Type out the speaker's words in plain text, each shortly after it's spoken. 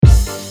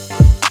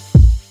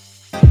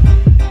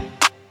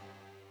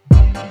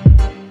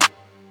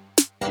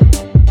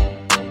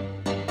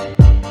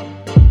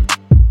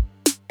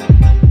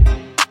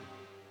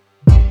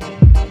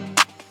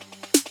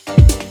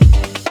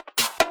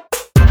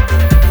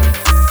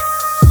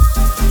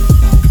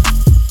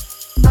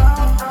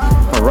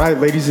right,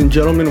 ladies and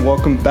gentlemen,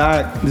 welcome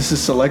back. This is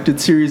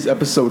Selected Series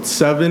episode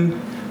 7.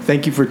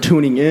 Thank you for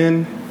tuning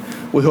in.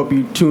 We hope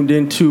you tuned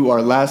into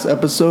our last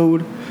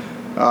episode.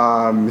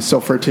 So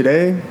for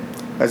today,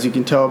 as you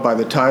can tell by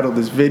the title of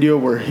this video,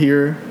 we're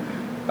here.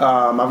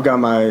 I've got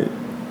my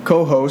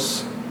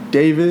co-host,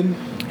 David.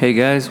 Hey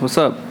guys, what's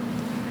up?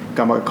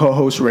 Got my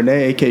co-host,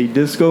 Renee, aka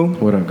Disco.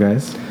 What up,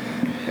 guys?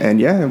 And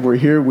yeah, we're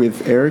here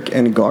with Eric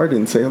and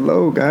Garden. Say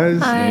hello,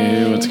 guys. Hi.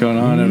 Hey, what's going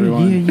on,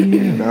 everyone?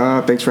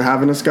 Thanks for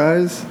having us,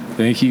 guys.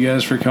 Thank you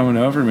guys for coming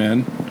over,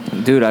 man.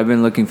 Dude, I've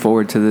been looking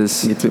forward to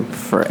this Me too.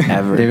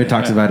 forever. David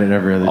talks about it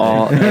every other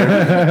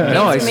day.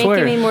 No, I It's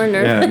swear. making me more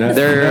nervous.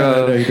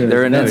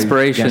 They're an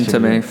inspiration to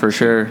me, for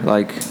sure.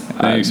 Like,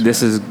 Thanks,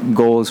 this is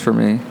goals for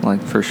me,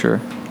 like, for sure.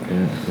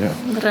 Yeah.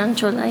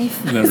 Rancho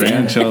life. The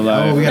Rancho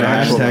Life. Oh, we gotta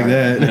hashtag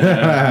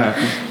that.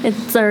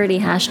 It's already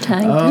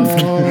hashtagged.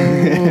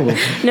 Oh.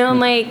 No,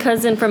 my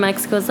cousin from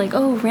Mexico is like,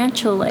 oh,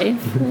 Rancho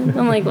life.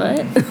 I'm like,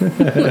 what?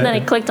 Then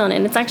I clicked on it,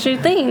 and it's actually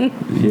a thing.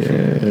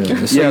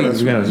 Yeah.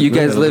 So you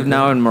guys live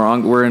now in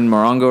Morongo. We're in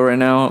Morongo right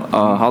now.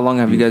 How long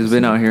have you guys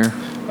been out here?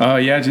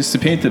 Yeah, just to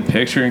paint the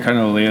picture and kind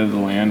of the lay of the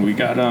land, we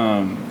got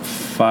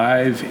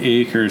 5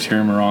 acres here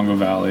in Morongo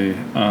Valley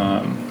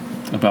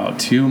about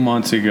 2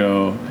 months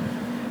ago.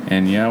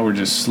 And yeah, we're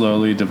just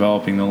slowly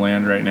developing the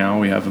land right now.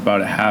 We have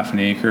about a half an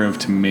acre of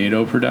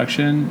tomato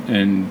production,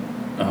 and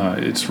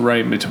it's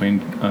right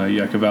between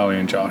Yucca Valley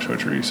and Joshua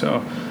Tree. So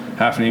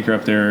half an acre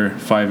up there,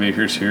 5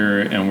 acres here,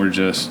 and we're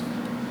just,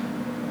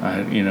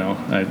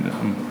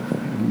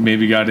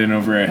 maybe got in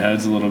over our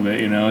heads a little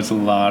bit. It's a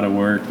lot of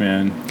work,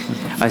 man.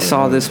 I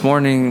saw this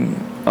morning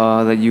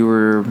that you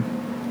were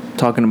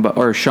talking about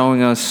or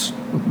showing us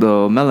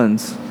the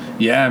melons.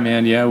 Yeah,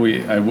 man. Yeah, I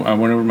went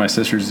over to my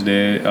sister's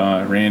today.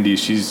 Randy,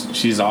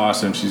 she's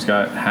awesome. She's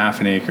got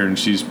half an acre, and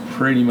she's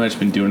pretty much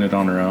been doing it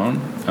on her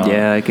own.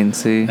 Yeah, I can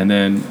see. And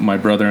then my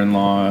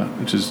brother-in-law,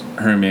 which is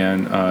her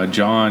man,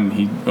 John,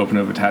 he opened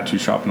up a tattoo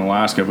shop in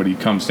Alaska, but he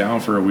comes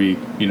down for a week,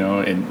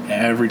 and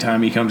every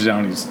time he comes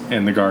down, he's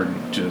in the garden,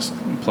 just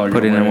plugging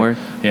Putting in work?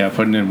 Yeah,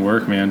 putting in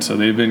work, man. So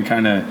they've been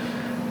kind of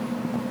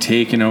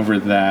taking over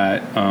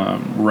that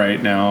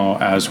right now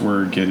as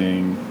we're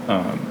getting,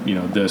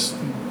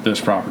 this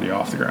property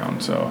off the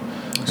ground. So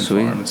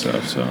Sweet. farm and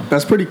stuff. So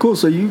That's pretty cool.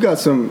 So you got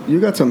some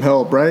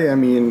help, right? I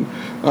mean,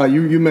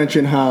 you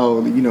mentioned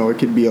how it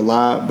could be a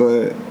lot,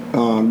 but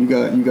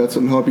you got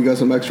some help. You got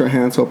some extra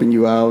hands helping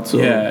you out. So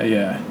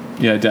Yeah,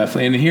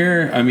 definitely. And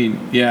here, I mean,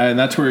 yeah, and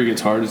that's where it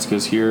gets hard. Is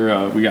because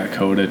here we got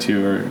Coda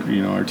too, or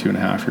our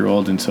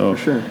 2.5-year-old, and so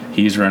sure.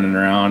 He's running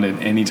around, and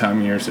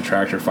anytime he hears the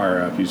tractor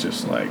fire up, he's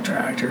just like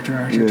tractor,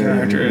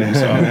 and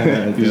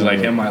so he's like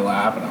in my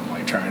lap, and I'm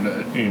like trying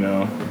to,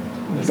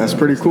 That's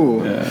pretty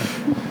cool. Yeah.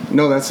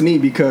 No, that's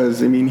neat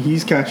because, I mean,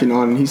 he's catching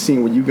on and he's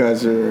seeing what you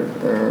guys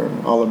are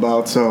all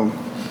about. So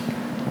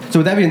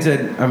with that being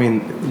said, I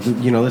mean,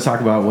 let's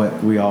talk about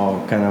what we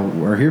all kind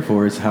of are here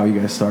for, is how you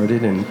guys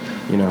started, and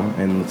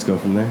and let's go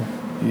from there.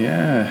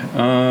 Yeah.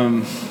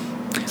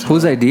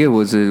 Whose idea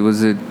was it?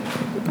 Was it?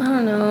 I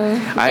don't know.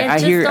 I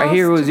hear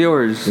it was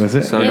yours. Was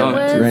it? So It don't.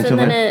 was, Rancho and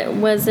then life? it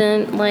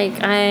wasn't.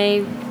 Like,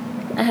 I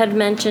had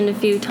mentioned a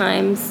few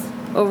times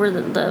over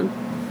the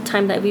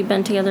time that we've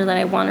been together that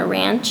I want a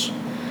ranch.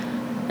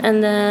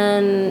 And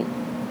then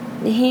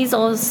he's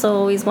also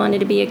always wanted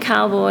to be a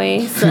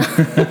cowboy. So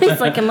he's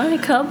like, am I a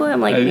cowboy?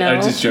 I'm like, no.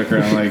 I just joke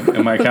around like,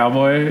 am I a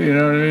cowboy? You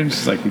know what I mean?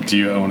 She's like, do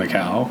you own a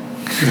cow?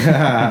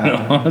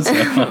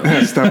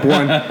 step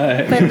one.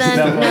 But then,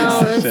 no.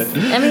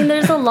 I mean,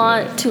 there's a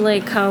lot to,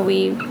 like,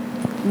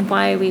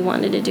 why we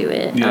wanted to do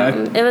it.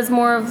 Yeah. It was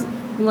more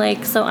of,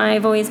 like, so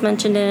I've always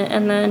mentioned it,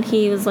 and then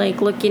he was, like,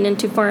 looking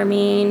into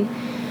farming,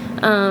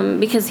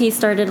 because he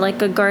started,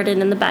 like, a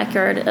garden in the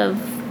backyard of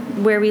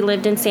where we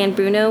lived in San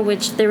Bruno,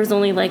 which there was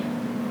only, like,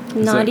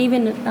 I don't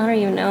even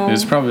know.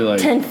 It's probably like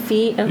 10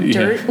 feet of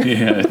dirt.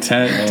 Yeah,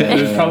 10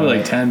 it was probably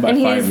like 10 by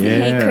And 5 he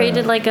feet.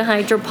 created, like, a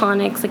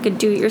hydroponics, like a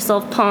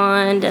do-it-yourself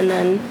pond, and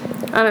then,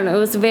 I don't know, it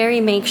was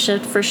very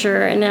makeshift for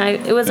sure. And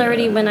it was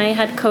already when I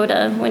had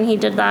Coda, when he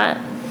did that.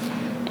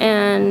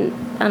 And,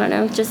 I don't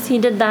know, just he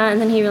did that, and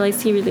then he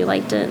realized he really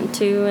liked it,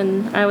 too.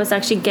 And I was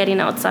actually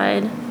getting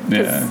outside.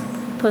 Yeah.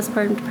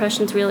 Postpartum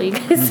depression's real, you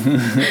guys.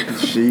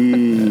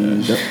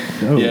 Jeez.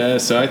 Yeah,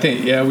 so I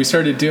think, we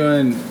started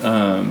doing,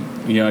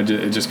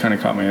 it just kind of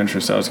caught my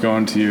interest. I was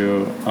going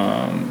to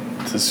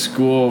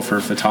school for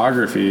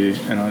photography,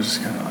 and I was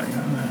just kind of like,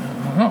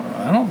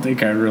 I don't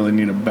think I really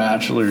need a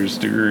bachelor's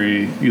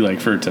degree,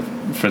 for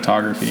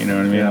photography, you know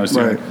what I mean? I was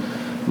doing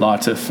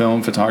lots of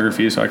film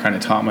photography, so I kind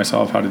of taught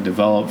myself how to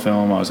develop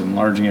film. I was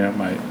enlarging it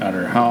at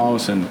our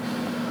house, and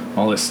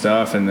all this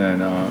stuff, and then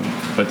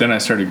but then I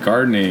started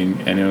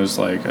gardening, and it was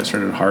like I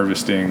started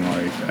harvesting,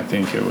 like I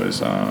think it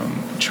was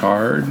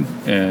chard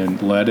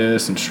and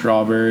lettuce and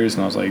strawberries,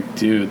 and I was like,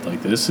 dude,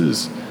 this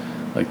is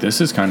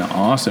kind of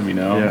awesome,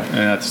 Yeah. And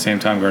at the same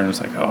time, gardening was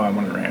like, oh, I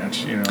want a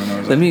ranch, And I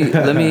was Let me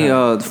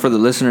for the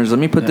listeners, let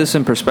me put this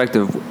in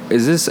perspective.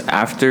 Is this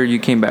after you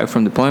came back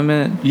from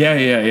deployment?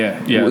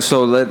 Yeah.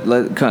 So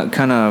let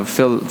kind of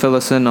fill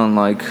us in on,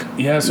 like.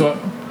 Yeah. So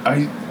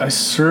I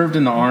served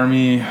in the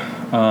Army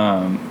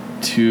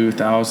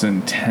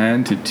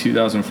 2010 to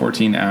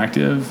 2014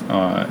 active.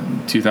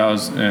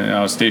 2000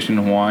 I was stationed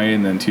in Hawaii,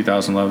 and then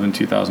 2011,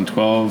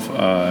 2012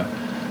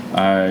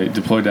 I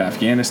deployed to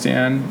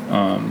Afghanistan.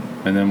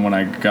 And then when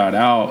I got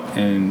out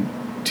in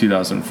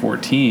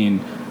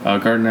 2014,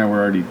 Gardner and I were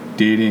already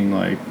dating.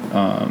 Like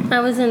I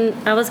was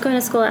going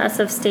to school at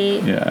SF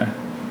State. yeah.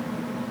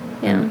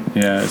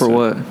 Yeah. For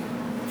what?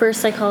 For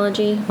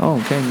psychology. Oh,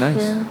 okay, nice.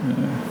 Yeah.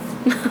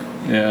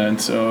 Yeah, and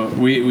so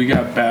we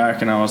got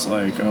back, and I was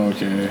like, oh,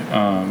 okay,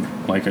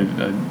 like I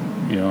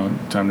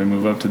time to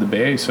move up to the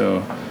Bay.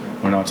 So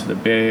went out to the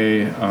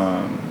Bay,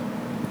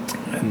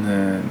 and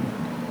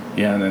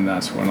then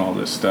that's when all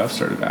this stuff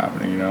started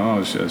happening. You know, I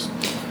was just.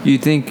 You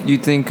think?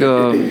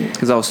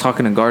 Because I was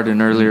talking to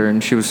Garden earlier,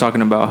 and she was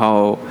talking about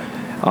how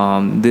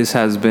this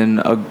has been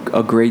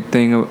a great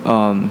thing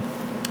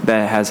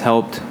that has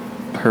helped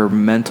her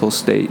mental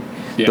state.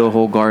 Yeah. The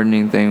whole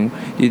gardening thing.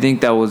 Do you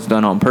think that was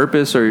done on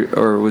purpose,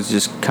 or was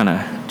just kind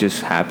of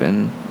just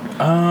happened?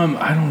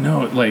 I don't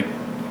know. Like,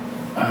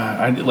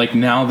 like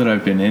now that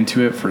I've been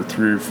into it for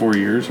 3 or 4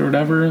 years or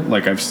whatever,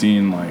 like I've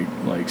seen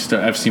like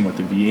stuff. I've seen what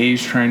the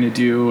VA's trying to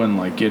do and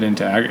like get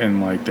into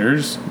and like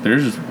there's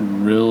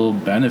real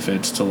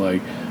benefits to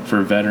like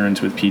for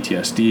veterans with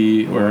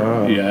PTSD or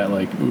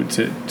like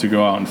to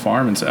go out and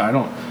farm and say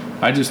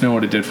I just know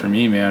what it did for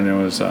me, man. It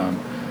was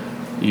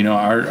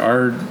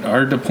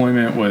our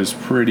deployment was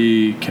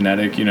pretty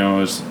kinetic. You know,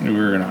 it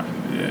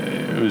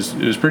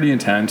was pretty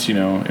intense. You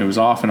know, it was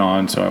off and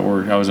on. So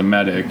I was a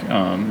medic,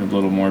 a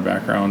little more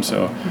background.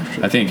 So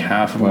I think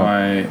half of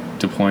my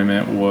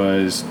deployment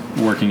was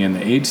working in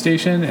the aid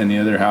station, and the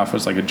other half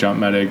was like a jump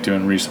medic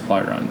doing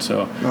resupply runs.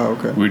 So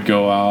we'd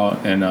go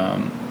out and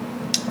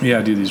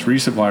do these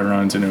resupply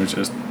runs, and it was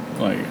just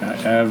like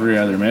every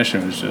other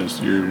mission was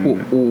just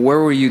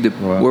Where were you?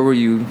 Where were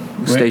you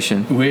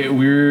stationed? We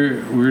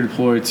were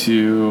deployed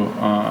to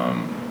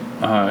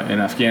in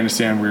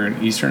Afghanistan. We were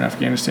in eastern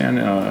Afghanistan,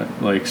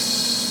 like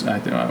I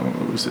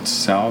think was it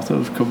south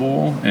of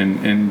Kabul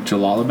and in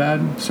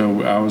Jalalabad.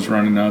 So I was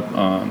running up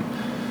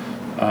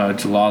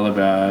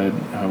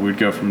Jalalabad. We'd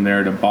go from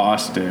there to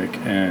Bostik,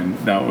 and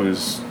that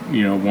was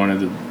one of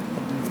the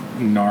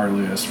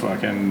gnarliest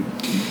fucking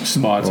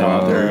spots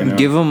out there. You know?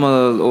 Give them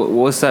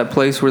what's that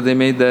place where they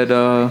made that?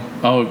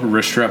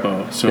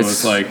 Restrepo. So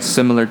it's like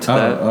similar to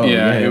that.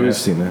 It was.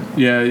 I've seen that.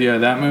 Yeah,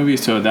 that movie.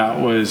 So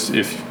that was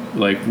if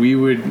like we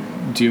would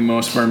do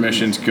most of our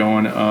missions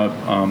going up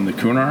the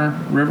Kunar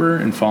River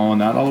and following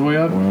that all the way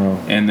up,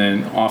 and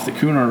then off the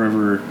Kunar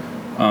River,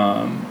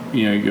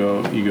 you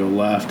go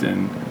left,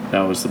 and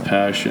that was the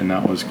Pesh, and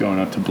that was going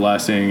up to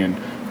Blessing, and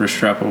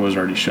Restrepo was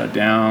already shut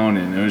down,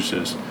 and it was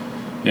just.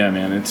 Yeah,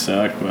 man, it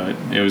sucked, but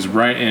it was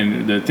right.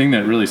 And the thing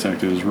that really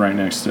sucked, it was right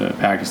next to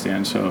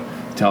Pakistan. So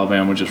the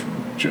Taliban would just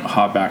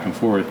hop back and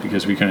forth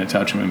because we couldn't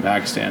touch them in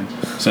Pakistan.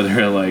 So they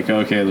were like,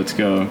 "Okay, let's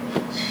go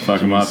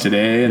fuck them up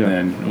today, and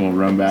then we'll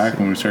run back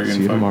when we start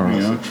getting fucked."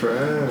 tomorrow.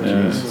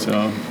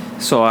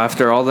 So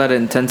after all that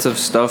intensive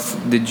stuff,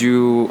 did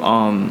you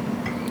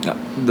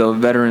the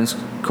Veterans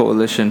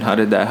Coalition? How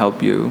did that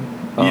help you?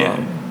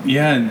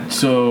 Yeah.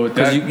 So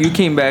because you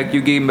came back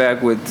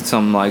with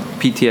some like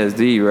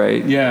PTSD,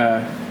 right?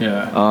 Yeah.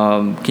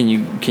 Can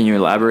you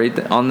elaborate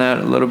on that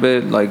a little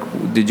bit? Like,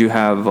 did you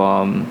have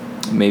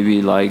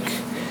maybe like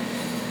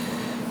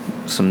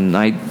some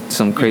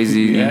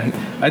crazy? Yeah.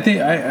 I think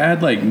I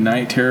had like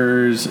night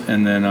terrors,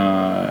 and then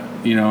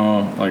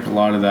like a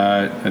lot of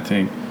that. I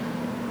think.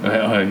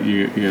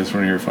 You guys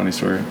want to hear a funny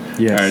story?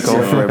 Yeah, right,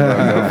 go for it, bro.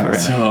 Go for it.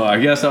 So I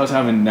guess I was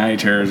having night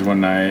terrors one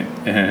night,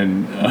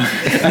 and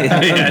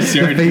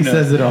Your face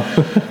says it all.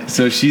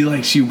 So she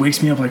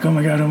wakes me up like, oh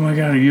my god,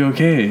 are you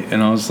okay?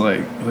 And I was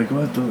like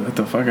what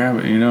the fuck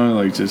happened?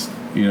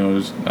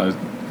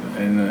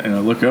 And I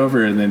look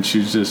over, and then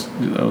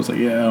I was like,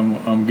 yeah,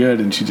 I'm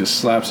good, and she just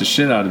slaps the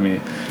shit out of me,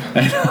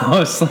 and I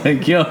was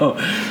like, yo,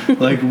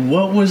 like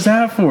what was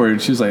that for? And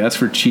she was like, that's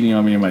for cheating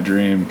on me in my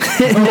dream.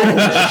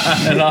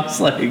 And I was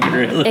like,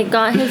 really? It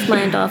got his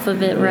mind off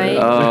of it, right?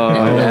 Oh,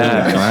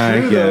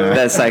 yeah.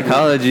 That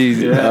psychology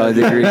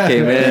degree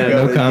came in.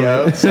 No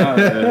comment.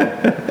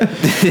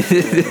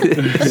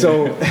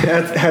 So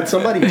had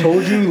somebody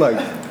told you like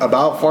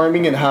about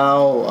farming and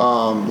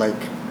how like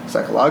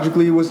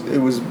psychologically it was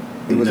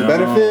a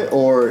benefit,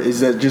 or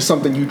is that just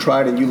something you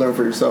tried and you learned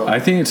for yourself? I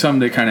think it's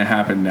something that kind of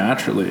happened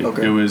naturally.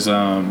 Okay. It was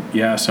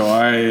so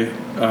I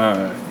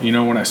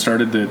when I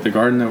started the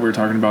garden that we were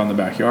talking about in the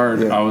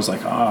backyard, I was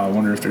like, I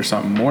wonder if there's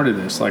something more to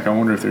this. Like, I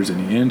wonder if there's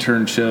any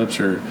internships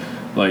or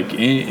like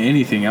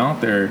anything out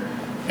there.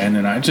 And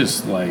then I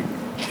just like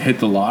hit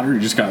the lottery,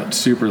 just got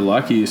super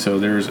lucky. So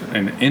there's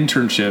an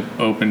internship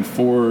open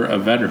for a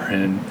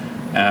veteran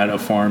at a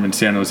farm in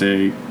San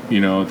Jose,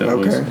 that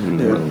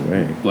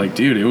was like,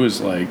 dude, it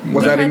was like,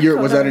 was that in your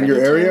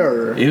area,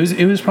 or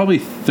it was probably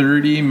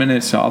 30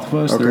 minutes south of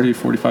us, 30,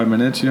 45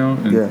 minutes,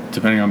 and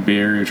depending on Bay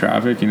Area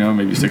traffic,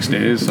 maybe 6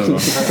 days. So,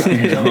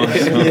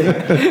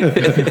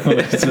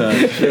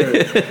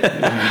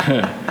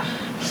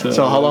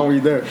 So how long were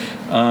you there?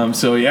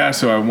 So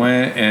I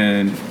went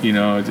and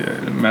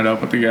met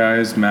up with the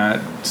guys,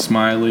 Matt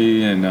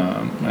Smiley, and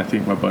I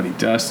think my buddy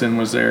Dustin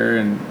was there,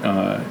 and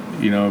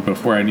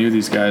before I knew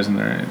these guys, and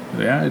they're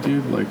yeah,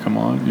 dude, like come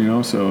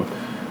on, So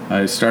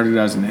I started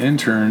as an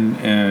intern,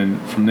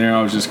 and from there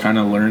I was just kind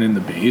of learning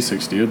the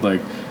basics, dude,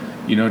 like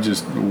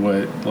just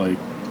what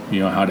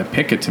how to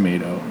pick a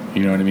tomato,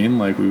 you know what I mean?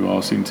 Like we've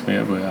all seen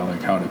tomato, but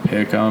like how to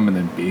pick them, and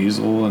then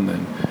basil, and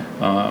then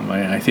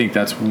I think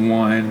that's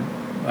one.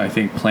 I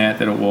think plant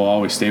that it will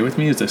always stay with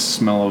me is the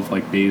smell of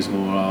like basil.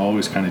 It'll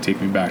always kind of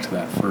take me back to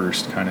that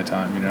first kind of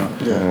time,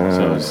 Yeah.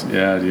 So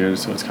dude.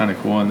 So it's kind of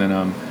cool. And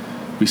then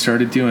we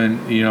started doing.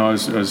 I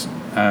was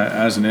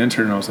as an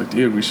intern, I was like,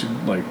 dude, we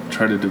should like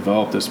try to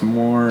develop this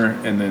more.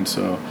 And then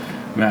so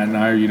Matt and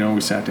I, we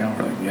sat down.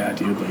 We're like, yeah,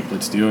 dude, like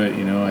let's do it.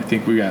 I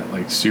think we got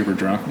like super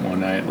drunk one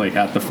night, like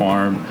at the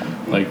farm.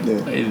 Like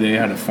they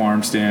had a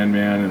farm stand,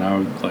 man, and I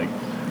would like.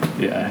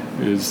 Yeah,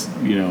 it was,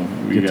 we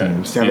good got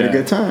times. Having a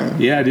good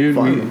time. Yeah, dude.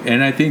 Fun.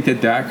 And I think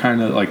that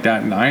kind of like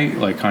that night,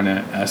 like kind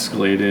of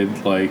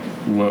escalated like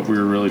what we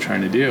were really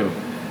trying to do.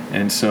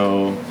 And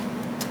so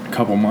a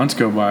couple months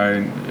go by,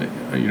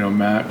 and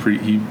Matt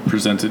he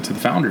presents it to the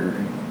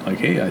founder, like,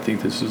 hey, I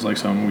think this is like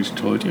something we should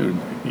totally do. And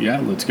like,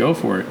 yeah, let's go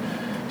for it.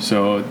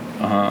 So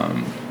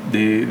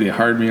they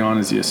hired me on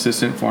as the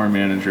assistant farm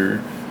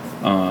manager.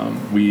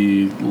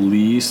 We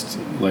leased,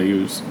 like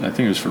I think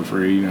it was for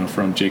free,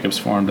 from Jacob's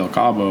Farm Del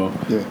Cabo.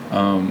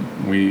 Yeah.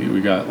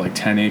 We got like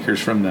 10 acres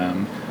from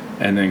them,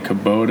 and then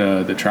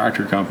Kubota, the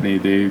tractor company,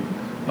 they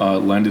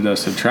lended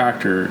us a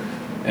tractor,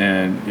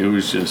 and it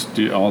was just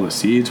all the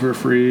seeds were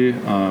free.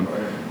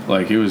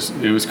 Like it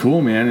was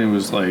cool, man. It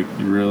was like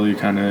really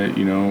kind of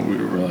we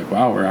were like,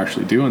 wow, we're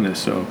actually doing this.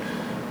 So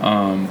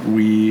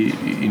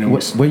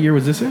what year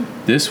was this in?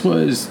 This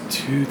was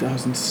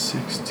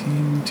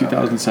 2016,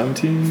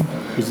 2017.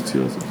 Was it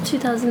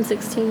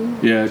 2016.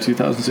 Yeah,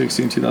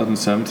 2016,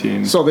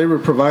 2017. So they were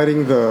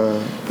providing the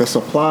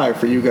supply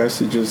for you guys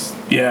to just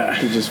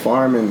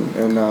farm and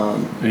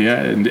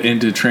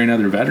and to train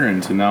other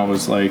veterans, and that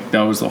was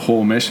the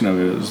whole mission of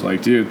it. It was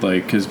like, dude,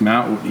 like because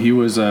Matt, he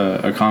was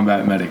a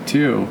combat medic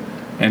too,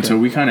 and so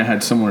we kind of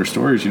had similar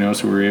stories,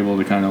 so we were able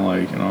to kind of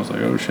like, and I was like,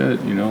 oh shit,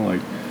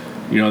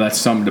 that's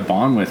something to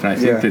bond with, and I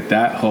think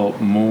that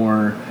helped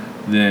more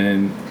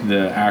than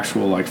the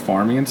actual like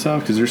farming and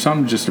stuff, because there's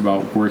something just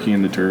about working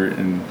in the dirt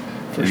and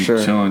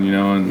chilling,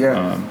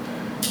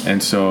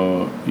 and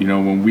so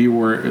when we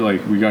were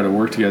like, we got to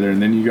work together,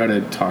 and then you got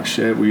to talk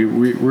shit. We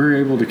were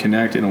able to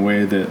connect in a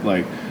way that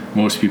like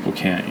most people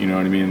can't, you know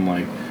what I mean?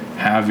 Like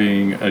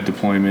having a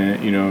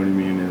deployment, you know what I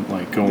mean, and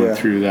like going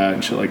through that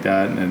and shit like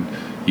that, and then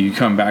you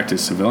come back to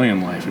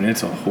civilian life, and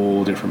it's a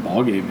whole different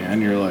ballgame,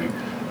 man. You're like,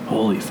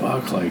 holy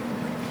fuck, like.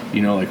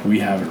 Like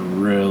we have it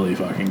really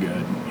fucking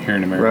good here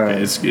in America.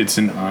 Right. It's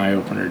an eye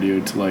opener,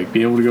 dude, to like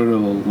be able to go to the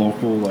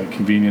local like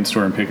convenience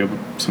store and pick up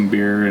some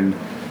beer and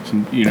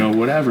some,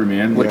 whatever,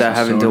 man. Without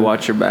having to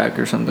watch your back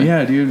or something.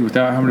 Yeah, dude,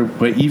 without having to.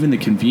 But even the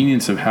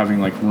convenience of having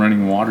like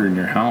running water in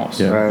your house.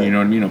 Yeah. Right. You know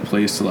what I mean? A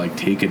place to like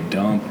take a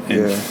dump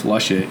and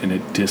flush it, and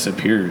it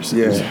disappears.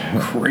 Yeah. It's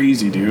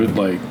crazy, dude.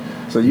 Like.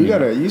 So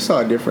you saw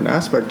a different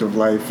aspect of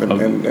life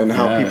and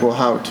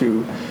how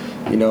to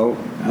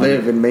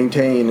live and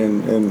maintain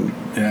and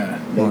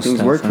make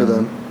things work for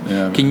them.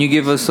 Yeah. Can you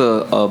give us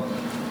a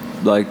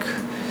like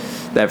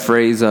that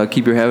phrase,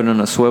 keep your head on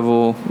a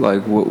swivel?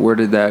 Like where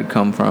did that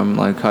come from?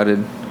 Like how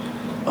did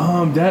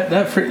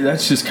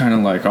that's just kind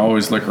of like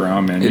always look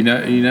around, man. You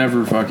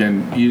never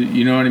fucking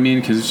you know what I mean,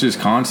 because it's just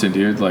constant,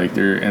 dude. Like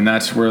and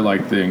that's where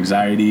like the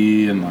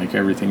anxiety and like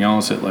everything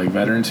else that like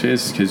veterans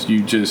face, because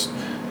you just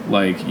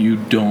like you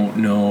don't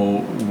know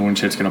when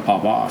shit's gonna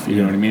pop off, you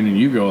know what I mean, and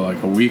you go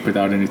like a week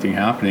without anything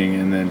happening,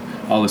 and then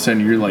all of a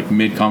sudden you're like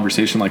mid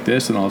conversation like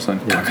this, and all of a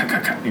sudden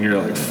and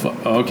you're like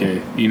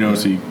okay,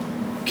 so you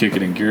kick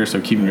it in gear.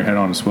 So keeping your head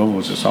on a swivel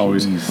is just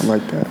always I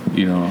like that.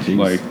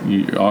 Like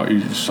you're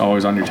just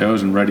always on your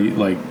toes and ready,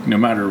 like no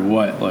matter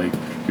what, like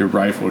your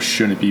rifle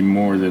shouldn't be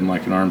more than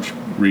like an arm's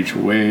reach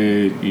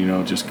away,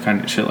 just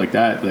kind of shit like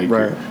that. Like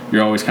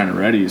you're always kind of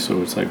ready.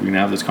 So it's like we can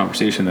have this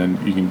conversation, then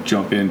you can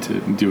jump in to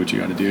do what you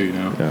got to do.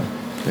 Yeah.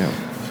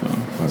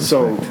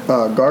 So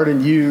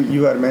Garden,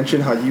 you had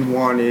mentioned how you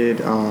wanted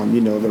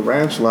the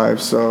ranch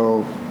life.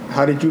 So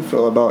how did you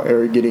feel about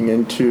Eric getting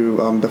into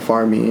the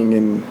farming?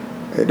 And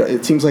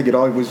it seems like it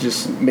all was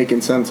just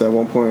making sense at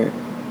one point.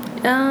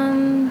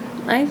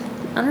 I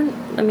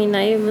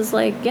was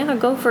like, yeah,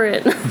 go for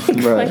it.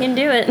 I can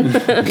do it.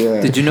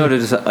 Yeah. Did you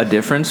notice a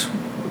difference?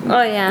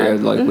 Oh yeah.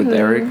 Like with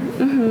Eric?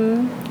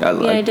 Yeah,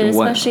 I did,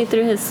 especially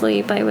through his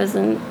sleep. I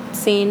wasn't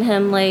seeing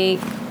him like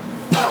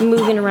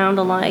moving around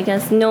a lot, I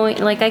guess. Knowing,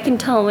 like, I can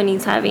tell when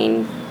he's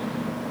having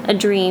a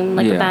dream,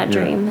 like a bad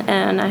dream,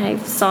 and I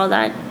saw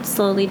that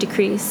slowly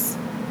decrease.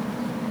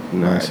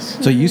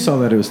 Nice. So you saw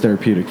that it was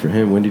therapeutic for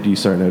him. When did you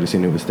start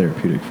noticing it was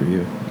therapeutic for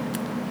you?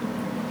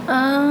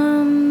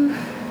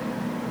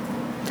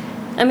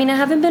 I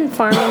haven't been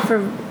farming for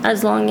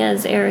as long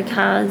as Eric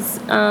has.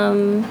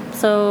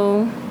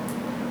 So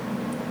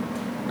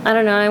I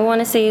don't know. I want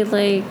to say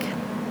like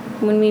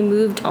when we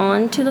moved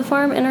on to the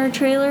farm in our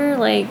trailer,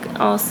 like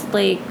also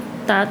like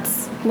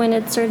that's when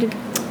it started.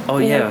 Oh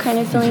you yeah, know, kind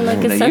of feeling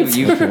like a No, sense.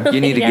 you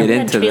need to Yeah, get that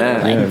into trailer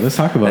that. life. Yeah, let's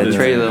talk about The that.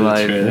 trailer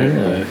life.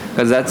 Trailer.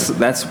 Because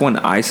that's when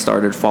I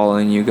started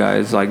following you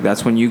guys. Like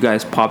that's when you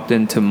guys popped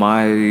into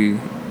my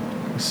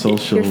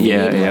Social. Your feed.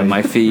 yeah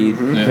my feed.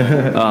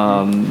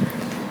 Yeah.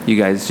 You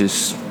guys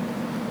just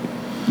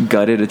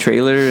gutted a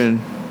trailer and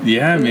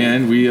Yeah,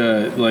 man. We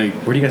like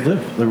Where do you guys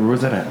live? Like, where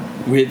was that at?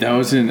 that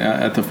was in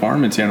at the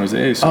farm in San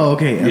Jose. So, Oh,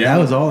 okay. Yeah. That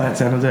was all at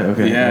San Jose.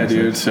 Okay. Yeah, That makes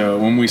dude. sense. So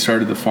when we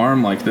started the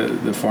farm, like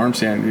the farm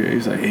stand,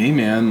 he's like, "Hey,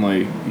 man,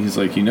 like he's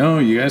like, you know,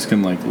 you guys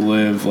can like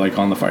live like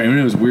on the farm." I mean,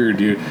 it was weird,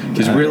 dude,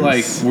 because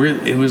Nice.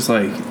 it was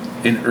like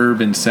an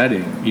urban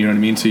setting. You know what I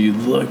mean? So you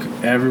look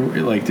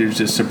everywhere, like there's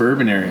just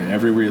suburban area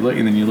everywhere you look,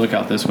 and then you look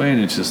out this way,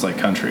 and it's just like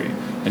country,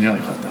 and you're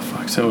like, what the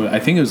fuck? So I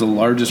think it was the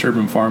largest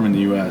urban farm in the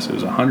U.S. It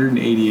was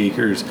 180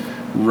 acres,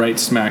 right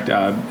smack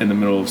dab in the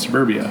middle of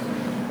suburbia,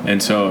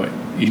 and so.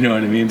 You know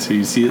what I mean? So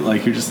you see it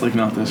like you're just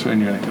looking out this way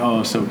and you're like,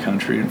 oh, so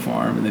country and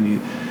farm. And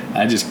then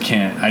I just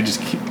can't,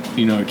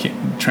 you know,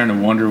 trying to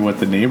wonder what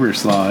the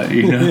neighbors thought,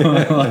 you know,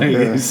 like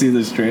you see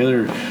this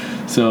trailer.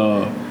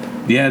 So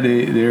yeah,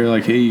 they're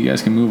like, hey, you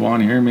guys can move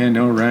on here, man.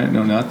 No rent,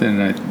 no nothing.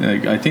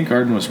 And I think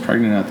Arden was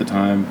pregnant at the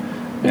time.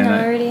 And No,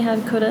 I already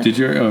had Coda. Did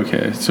you?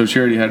 Okay. So she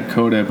already had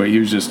Coda, but he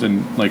was just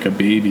like a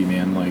baby,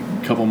 man, like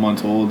a couple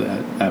months old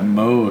at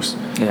most.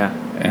 yeah.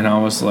 And I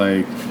was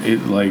like,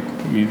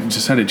 we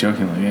just had it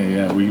joking, like,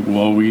 yeah,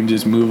 we can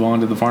just move on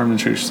to the farm and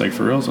church. She's like,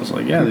 for real? So I was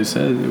like, yeah, they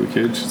said we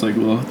could. She's like,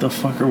 well, what the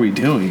fuck are we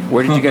doing?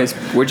 Where'd you guys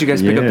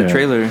pick up the Yeah.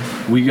 trailer?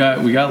 We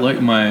got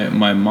like my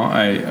mom.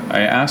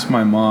 I asked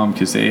my mom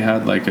because they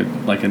had like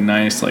a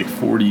nice like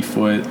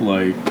 40-foot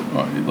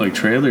like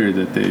trailer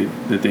that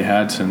they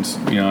had since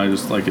I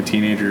was like a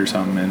teenager or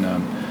something,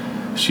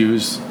 and she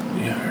was.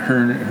 Her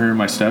and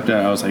my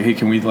stepdad, I was like, hey,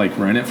 can we like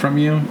rent it from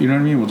you? You know what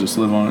I mean? We'll just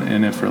live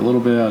in it for a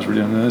little bit as we're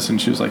doing this.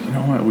 And she was like, you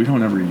know what? We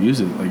don't ever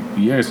use it. Like,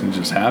 you guys can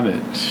just have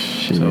it.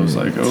 Shit. So I was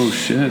like, oh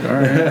shit, all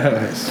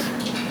right.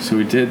 So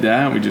we did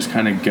that. We just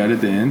kind of gutted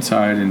the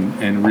inside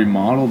and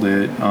remodeled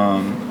it.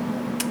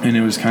 And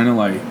it was kind of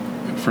like,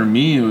 for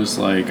me, it was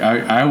like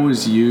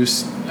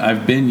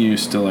I've been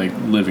used to like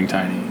living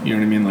tiny. You know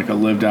what I mean? Like I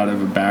lived out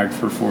of a bag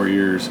for 4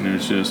 years, and it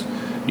was just.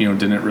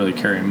 Didn't really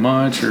carry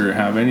much or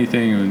have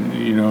anything,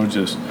 and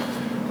just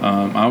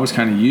I was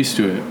kind of used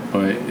to it,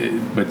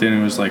 but then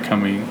it was like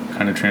kind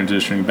of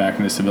transitioning back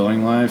into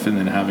civilian life, and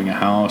then having a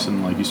house,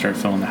 and like you start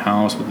filling the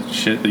house with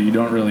shit that you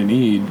don't really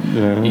need,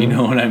 you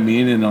know what I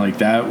mean? And like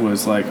that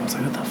was like I was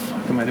like, what the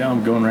fuck am I doing?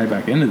 I'm going right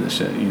back into this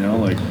shit,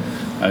 like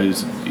I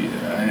was,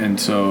 and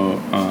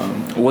so.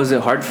 Was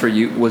it hard for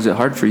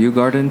you,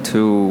 Garden,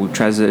 to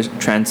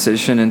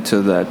transition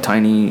into the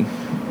tiny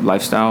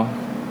lifestyle?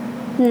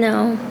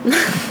 No,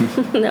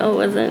 no, it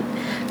wasn't.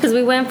 Because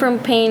we went from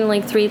paying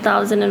like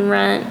 $3,000 in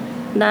rent.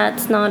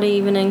 That's not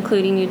even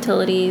including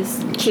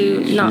utilities to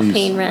not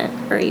paying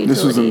rent or utilities.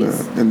 This was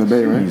in the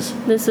Bay, right?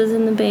 This was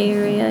in the Bay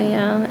Area,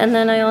 yeah. And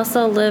then I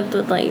also lived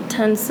with like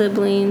 10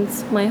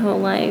 siblings my whole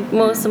life,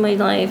 most of my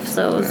life.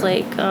 So it was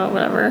like,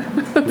 whatever.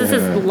 This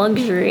is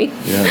luxury.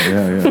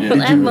 Yeah.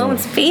 I have my own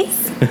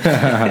space.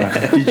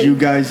 Did you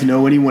guys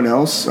know anyone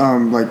else,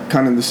 like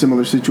kind of the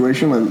similar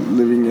situation, like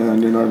living in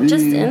an RV?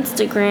 Just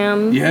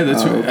Instagram. Yeah,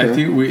 that's what okay. I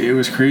think. It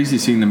was crazy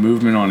seeing the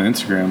movement on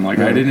Instagram. Like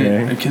I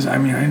didn't, because I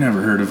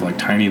never heard of like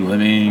tiny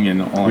living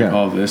and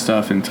all this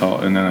stuff and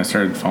then I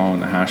started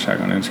following the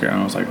hashtag on Instagram.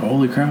 I was like,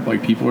 holy crap!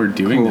 Like people are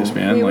doing this,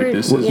 man. We like were-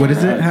 this is What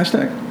is Yeah. it?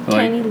 Hashtag? like,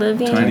 Tiny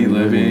living. Tiny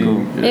living.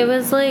 Cool. It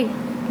was like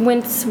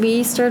once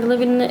we started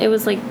living in it, it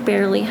was like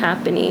barely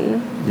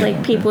happening.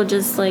 Like people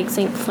just like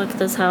saying, "Fuck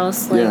this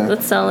house! Like Yeah.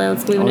 let's sell it.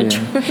 Let's move into."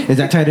 Is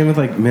that tied in with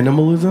like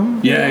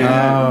minimalism?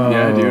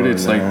 Yeah, dude.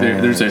 It's like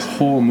nice. there's a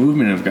whole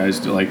movement of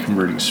guys like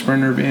converting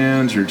Sprinter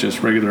vans or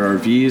just regular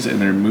RVs, and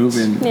they're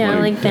moving. Yeah,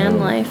 like van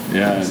life.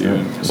 Yeah,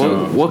 dude.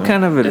 So What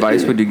kind of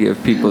advice would you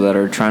give people that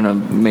are trying to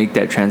make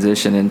that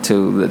transition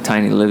into the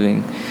tiny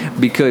living?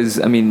 Because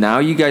now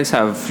you guys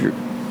have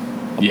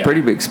a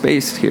pretty big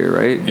space here,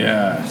 right?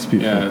 Yeah, It's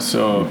beautiful. yeah.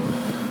 So,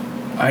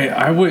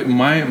 I would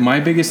my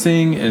biggest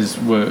thing is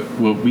what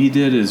we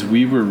did is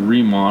we were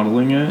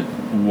remodeling it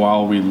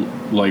while we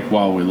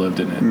lived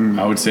in it.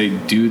 I would say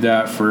do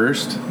that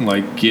first,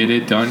 like get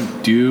it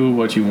done, do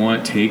what you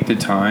want, take the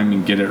time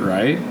and get it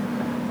right,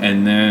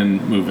 and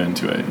then move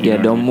into it. You know what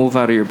I Don't mean? move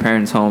out of your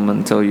parents' home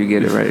until you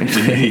get it right.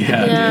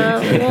 yeah,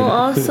 dude. Well,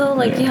 also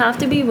like you have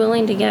to be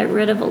willing to get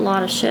rid of a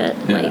lot of shit.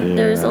 Like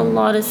there's a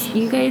lot of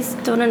you guys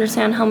don't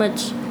understand how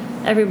much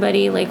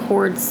everybody like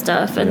hoards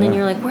stuff, and then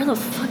you're like, where the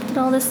fuck did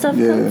all this stuff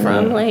come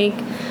from? Like,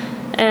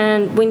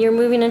 and when you're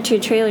moving into a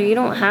trailer, you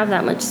don't have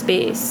that much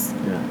space.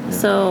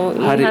 So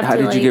you How have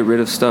did to, you get rid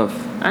of stuff?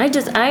 I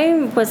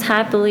was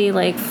happily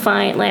like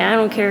fine. Like I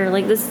don't care.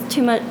 Like this is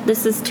too much.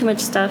 This is too much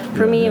stuff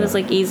for me. It was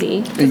like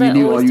easy. 'cause And I you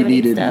knew all always you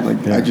donate needed. stuff.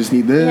 Like I just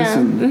need this, Yeah,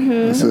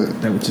 and that's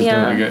it. That was just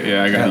Yeah.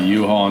 I got a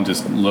U-Haul and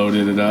just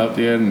loaded it up,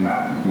 and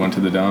went to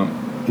the dump.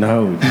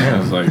 No, damn.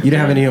 was like, you didn't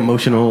have any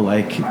emotional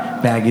like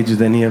baggage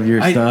with any of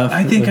your stuff.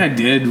 I think I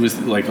did was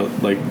like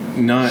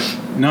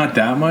not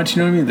that much.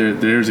 You know what I mean?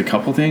 There's a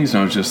couple things,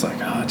 and I was just like,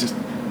 just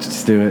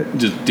do it.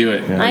 just do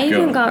it. Yeah. I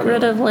even got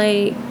rid of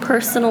like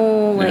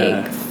personal like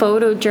Yeah.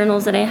 photo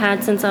journals that I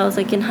had since I was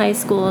like in high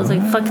school. I was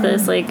like, fuck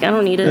this, like I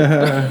don't need it.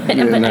 But I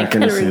not kind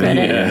gonna of see regret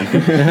it.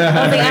 it. Yeah.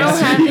 I was like, I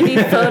don't have any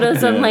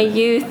photos of Yeah. my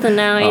youth, and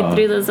now I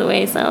threw those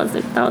away. So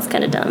that was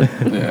kind of dumb.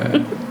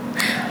 Yeah.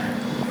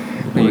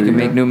 But you can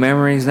make new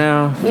memories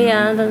now.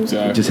 Yeah,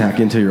 Exactly. Just hack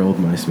into your old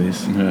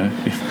MySpace.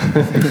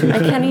 Yeah. I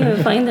can't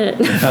even find it.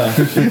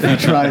 I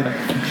tried.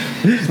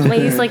 I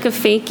use like a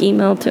fake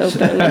email to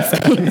open my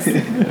space.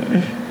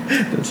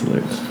 That's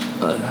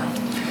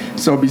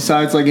hilarious. So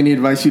besides like any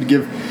advice you'd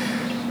give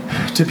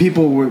to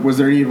people, was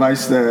there any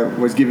advice that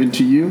was given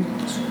to you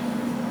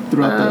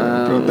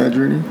throughout that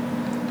journey?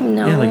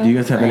 No. Yeah, like do you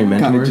guys have any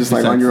mentors? Kinda just,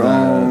 like, on besides your the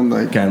own,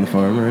 like- guy on the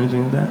farm or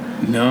anything like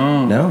that?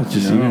 No. No, it's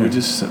just you guys. we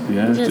just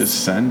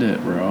Just- send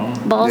it, bro.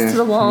 Balls Yeah. to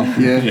the wall.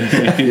 Yeah.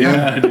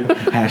 Yeah, dude.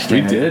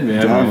 Hashtag We did,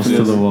 man. balls We to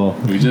just- the wall.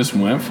 We just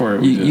went for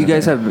it. We You just-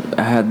 guys have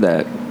had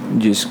that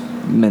just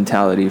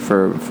mentality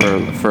for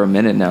a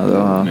minute now,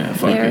 though, huh? Yeah,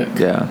 fuck Eric. it.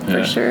 Yeah.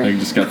 For sure. Like,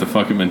 just got the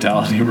fucking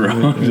mentality,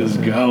 bro.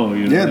 Just go.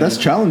 You know Yeah, what I that's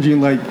mean?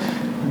 challenging. Like,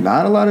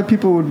 not a lot of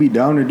people would be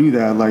down to do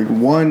that. Like,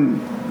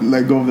 one,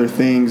 let go of their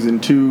things,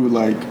 and two,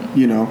 like,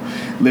 you know,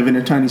 live in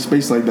a tiny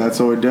space like that.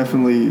 So it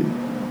definitely,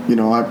 you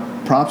know, I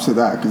props to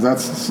that because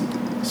that's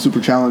super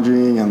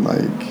challenging and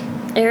like,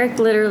 Eric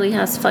literally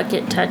has "fuck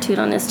it" tattooed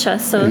on his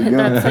chest, so There you go.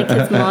 that's like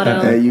his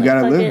motto. Hey, you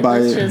gotta Fuck live by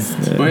let's it.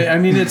 Just, But I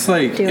mean, it's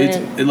like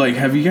Do like,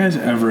 have you guys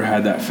ever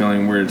had that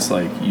feeling where it's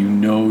like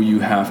you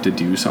have to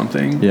do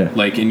something, Yeah.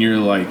 like, and you're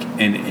like,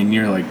 and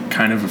you're like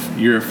kind of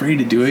you're afraid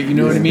to do it, you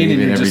know what I Yeah, mean? And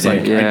believe it you're just every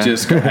like,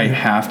 day. I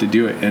have to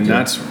do it, and Yeah,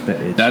 that's that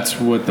itch. that's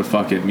what the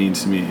fuck it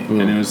means to me.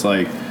 And it was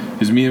like,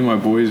 because me and my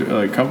boys,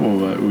 like a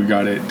couple of we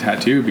got it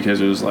tattooed because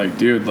it was like,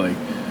 dude, like,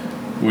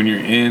 when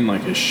you're in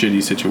like a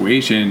shitty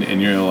situation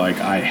and you're like,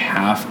 I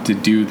have to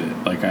do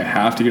this, like I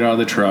have to get out of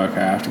the truck,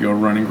 I have to go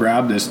run and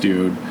grab this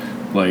dude,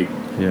 like,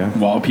 Yeah.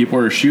 while people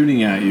are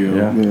shooting at you,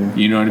 Yeah. Yeah.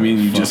 you know what I mean?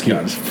 You just Fuck it.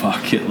 got to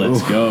fuck it,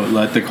 let's go,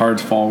 let the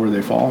cards fall where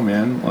they fall,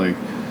 man. Like,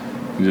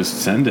 just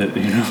send it,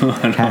 you know.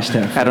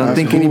 Hashtag. I don't That's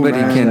think cool, anybody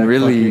man. can Like,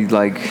 really fucking-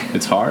 like.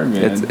 It's hard,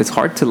 man. It's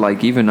hard to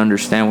like even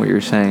understand what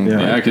you're saying. Yeah.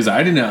 Yeah, because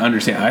I didn't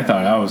understand. I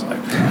thought I was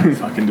like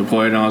fucking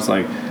deployed, and I was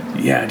like,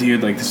 yeah,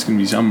 dude, like this is gonna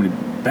be somebody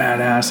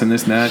badass and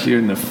this and that, dude.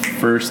 And the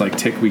first like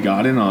tick we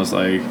got in, I was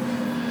like,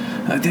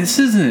 this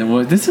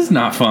is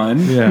not fun.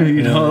 Yeah.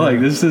 You know, Yeah. like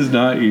this is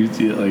not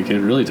like it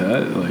really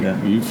does. Like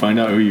Yeah. you find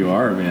out who you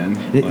are, man.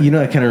 Like, You know,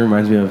 that kind of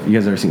reminds me of, you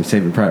guys ever seen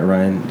Saving Private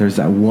Ryan? There's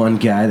that one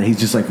guy that he's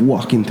just like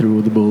walking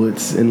through the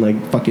bullets and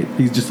like, fuck it.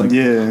 He's just like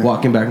Yeah.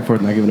 walking back and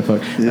forth, not giving a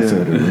fuck. That's Yeah.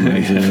 what it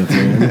reminds me of,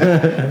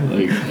 man.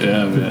 like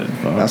yeah,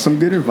 man. that's some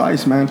good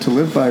advice, man, to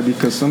live by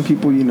because some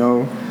people, you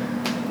know,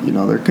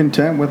 they're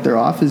content with their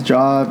office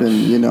job and,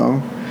 you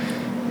know,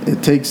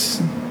 it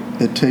takes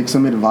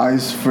some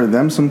advice for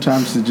them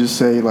sometimes to just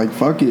say like,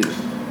 fuck it.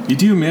 You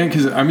do, man,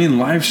 because I mean,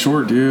 life's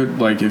short, dude.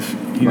 Like, if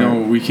you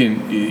know,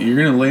 you're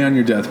gonna lay on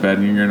your deathbed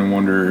and you're gonna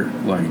wonder,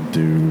 like,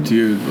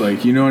 dude,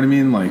 like, you know what I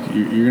mean? Like,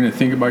 you're gonna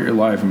think about your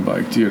life and be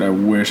like, dude, I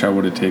wish I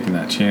would have taken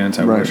that chance.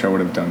 I Right. wish I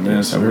would have done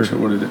this. Yes, I wish I sir.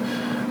 would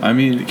have. I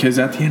mean, because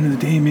at the end of the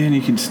day, man,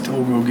 you can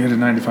still go get a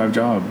 9-to-5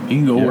 job. You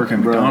can go Yeah. work at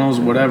Right. McDonald's,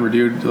 whatever,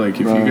 dude. Like,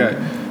 if Right. you got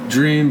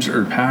dreams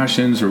or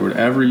passions or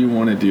whatever you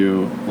want to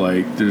do,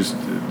 like, just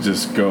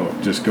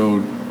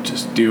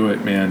do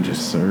it, man.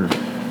 Just Serve.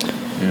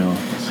 you know.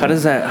 How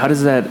does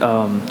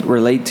that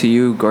relate to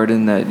you,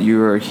 Gordon? That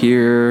you are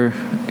here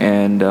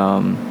and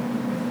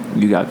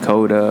you got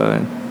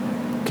Coda.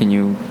 Can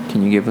you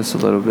give us a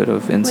little bit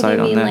of what do insight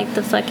you on mean, that? like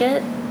the fuck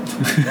it?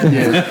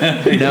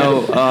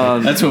 No,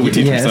 That's what we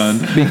teach Yes. our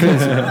son.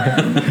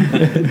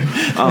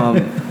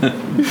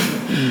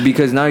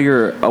 because now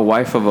you're a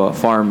wife of a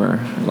farmer,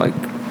 like,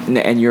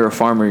 and you're a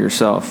farmer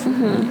yourself.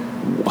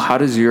 Mm-hmm. How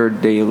does your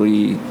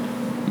daily?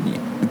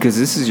 Because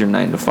this is your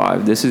 9 to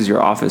 5. This is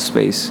your office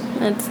space.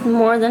 It's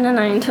more than a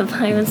 9 to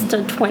 5. It's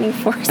a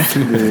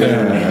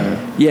 24/7.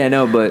 Yeah,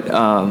 no, but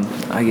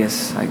I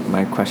guess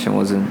my question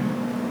wasn't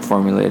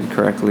formulated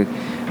correctly.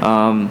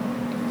 How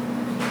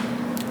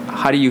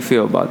do you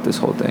feel about this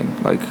whole thing?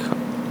 Like,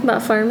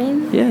 About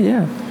farming.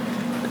 yeah.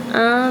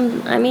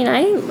 I mean,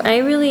 I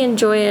really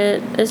enjoy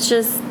it. It's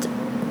just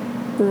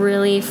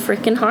really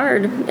freaking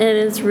hard. It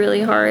is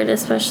really hard,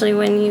 especially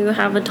when you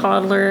have a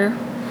toddler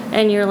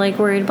and you're like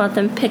worried about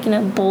them picking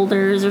up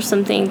boulders or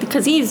something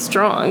because he's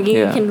strong. You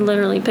Yeah. can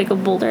literally pick a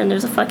boulder and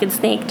there's a fucking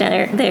snake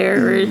there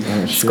or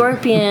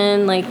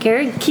scorpion. Like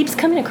Garrett keeps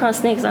coming across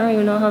snakes. I don't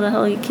even know how the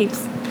hell he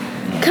keeps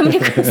coming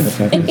across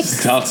snakes.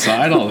 It's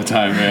outside all the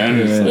time, man.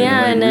 It's like,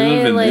 Yeah, and we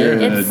live I in like your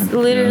it's head.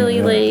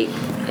 literally like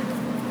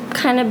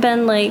kind of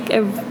been like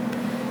a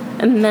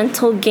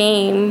mental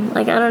game.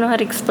 Like I don't know how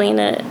to explain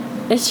it.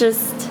 It's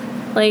just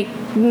like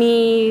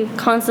me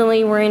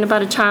constantly worrying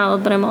about a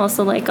child, but I'm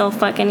also like, oh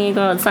fuck, I need to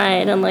go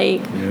outside and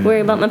like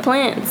worry about my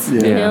plants,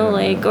 you Yeah. know,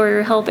 like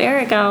or help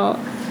Eric out.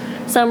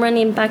 So I'm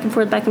running back and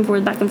forth, back and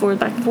forth, back and forth,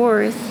 back and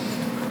forth,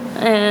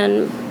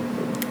 and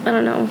I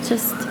don't know.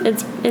 Just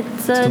it's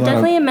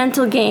definitely a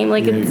mental game.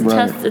 Like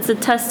it's a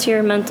test to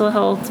your mental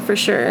health for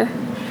sure.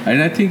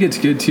 And I think it's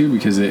good too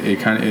because it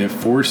kind of it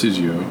forces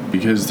you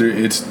because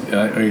it's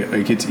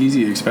like it's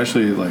easy,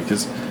 especially like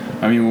because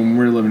I mean when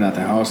we were living at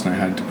the house and I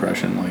had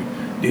depression, like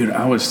dude,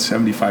 I was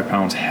 75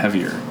 pounds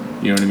heavier.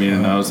 You know what I mean?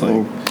 And I was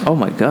like, oh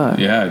my god,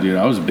 yeah, dude,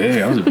 I was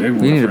big. I was a big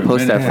one. You need to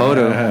post that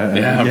photo.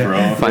 Yeah,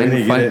 bro.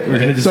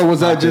 So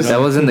was that just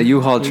that was in the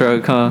U-Haul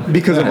truck, huh?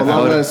 because of a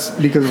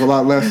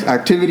lot less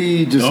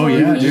activity? Just Oh,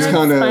 yeah, He just had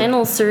kind of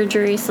spinal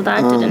surgery, so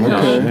that didn't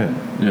help.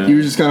 Yeah. you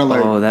were just kind of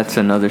like Oh, that's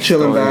another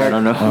chilling story. back. I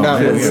don't know. Oh,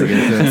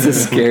 It's a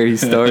scary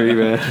story,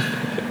 man.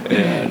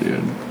 Yeah,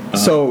 dude.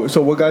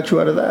 So what got you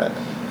out of that?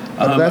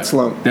 Out of that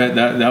slump?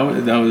 That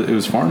was it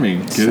was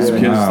farming because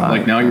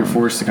like now you're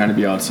forced to kind of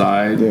be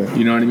outside. Yeah.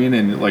 You know what I mean?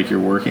 And like you're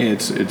working,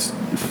 it's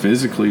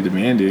physically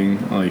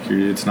demanding. Like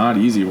it's not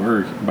easy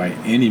work by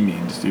any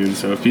means, dude.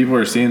 So if people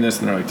are seeing this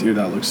and they're like, dude,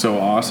 that looks so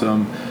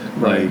awesome.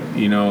 Right.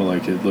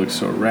 Like like it looks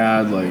so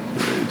rad. Like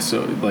it's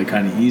so like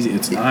kind of easy.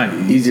 It's not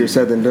easy. Easier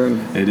said than done.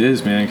 It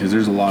is, man, because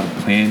there's a lot of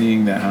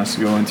planning that has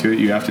to go into it.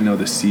 You have to know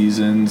the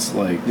seasons,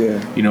 like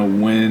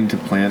when to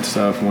plant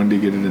stuff, when to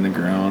get it in the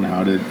ground,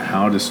 how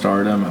to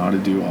start them, how to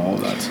do all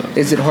of that stuff.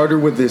 Is it harder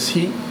with this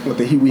heat? With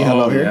the heat we have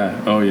out here?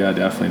 Yeah. Oh yeah,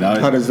 definitely.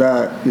 How does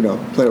that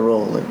play a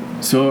role? Like,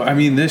 so I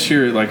mean, this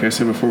year, like I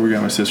said before, we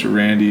got my sister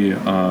Randy,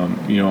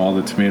 all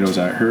the tomatoes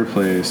at her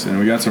place, and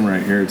we got some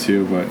right here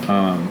too. But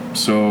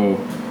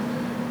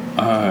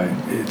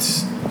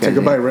it's take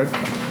a bite, Red.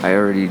 I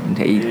already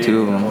ate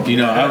 2 of them.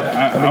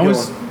 I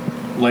was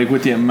like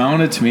with the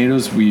amount of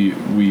tomatoes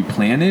we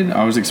planted,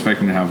 I was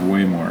expecting to have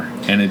way more,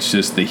 and it's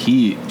just the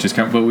heat just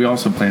but we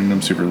also planted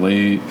them super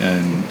late,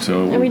 and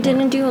so And we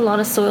didn't do a lot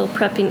of soil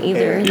prepping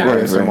either.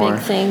 That was a big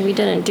thing. We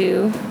didn't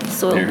do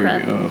soil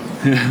prep.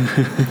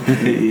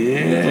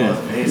 Yeah.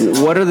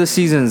 What are the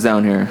seasons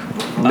down here?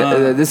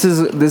 This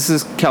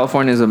is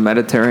California is a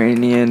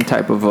Mediterranean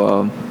type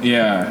of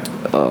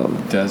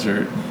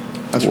desert.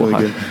 That's really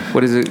good.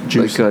 What is it?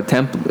 Juicy. Like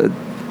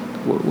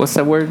what's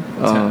that word?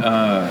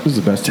 This is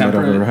the best tomato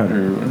I've ever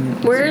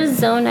had. We're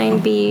Zone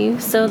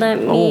 9B, so that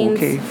means.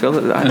 Okay,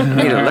 Phil. I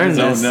need to learn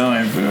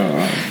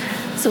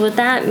this. So what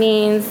that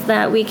means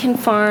that we can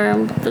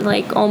farm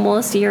like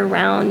almost year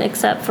round,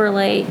 except for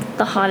like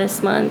the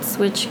hottest months,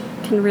 which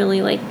can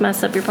really like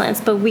mess up your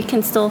plants. But we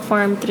can still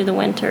farm through the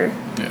winter.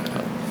 Yeah.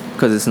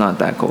 Because it's not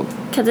that cold.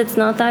 Because it's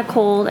not that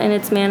cold and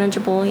it's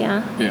manageable,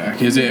 yeah. Yeah,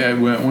 because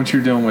once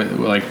you're done with,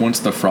 like, once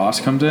the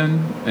frost comes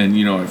in and,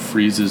 it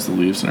freezes the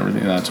leaves and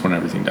everything, that's when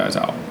everything dies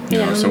out.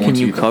 So can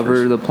you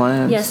cover the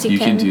plants? Yes, you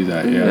can do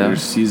that, yeah. Yeah.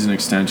 There's season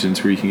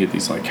extensions where you can get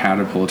these, like,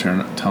 caterpillar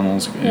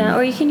tunnels. Yeah,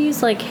 or you can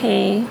use, like,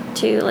 hay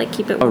to, like,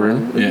 keep it warm. Oh,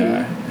 really?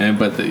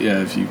 Mm-hmm.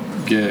 Yeah, if you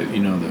get,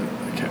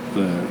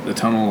 the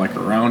tunnel, like,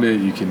 around it,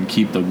 you can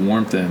keep the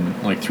warmth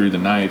in, like, through the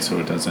night so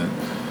it doesn't,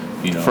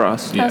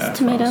 Frost. Yeah, That's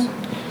tomato. frost.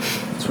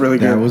 It's really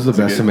good. That was the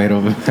best tomato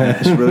I've ever had.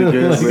 It's really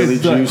good. Really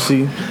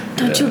juicy.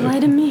 Don't you lie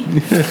to me.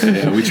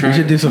 Yeah, we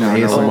should do some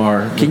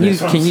ASMR.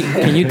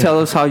 Can you tell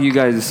us how you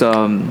guys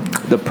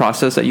the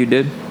process that you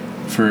did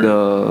for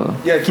the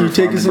Can you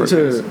take us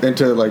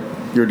into like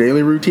your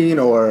daily routine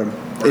or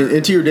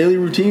into your daily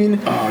routine?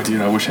 Oh, dude,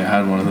 I wish I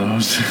had one of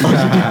those.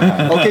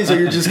 Okay, so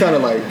you're just kind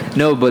of like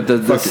but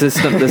the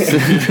system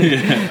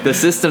the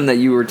system that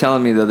you were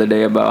telling me the other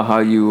day about how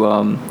you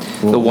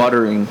the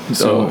watering.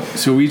 So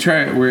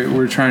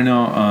we're trying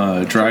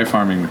out dry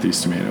farming with these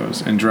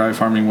tomatoes, and dry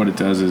farming, what it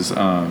does is it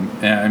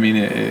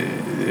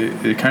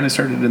kind of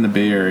started in the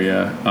Bay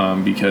Area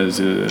because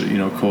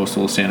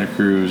coastal Santa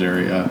Cruz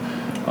area,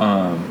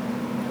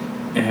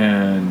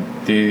 and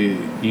they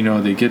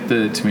get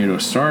the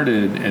tomatoes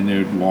started and they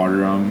would water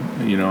them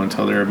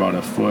until they're about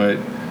a foot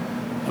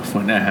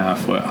and a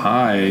half foot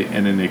high,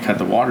 and then they cut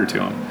the water to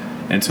them,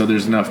 and so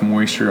there's enough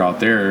moisture out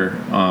there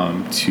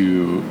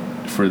to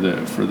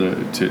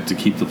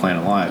keep the plant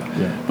alive.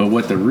 Yeah. But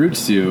what the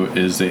roots do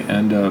is they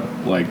end up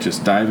like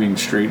just diving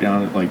straight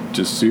down, like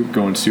just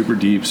going super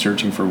deep,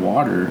 searching for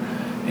water,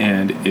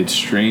 and it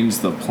strains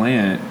the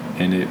plant,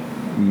 and it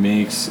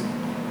makes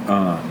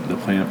the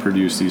plant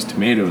produce these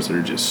tomatoes that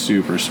are just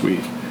super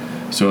sweet.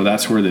 So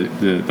that's where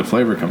the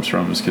flavor comes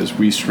from, is because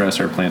we stress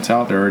our plants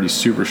out. They're already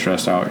super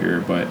stressed out here,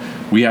 but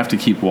we have to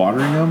keep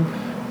watering them.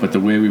 But the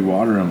way we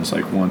water them is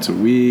like once a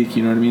week,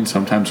 you know what I mean?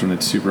 Sometimes when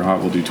it's super hot,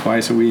 we'll do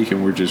twice a week,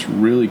 and we're just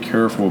really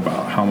careful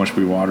about how much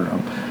we water them.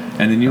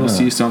 And then you'll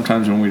see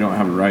sometimes when we don't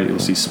have it right, you'll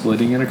see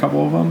splitting in a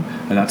couple of them,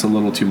 and that's a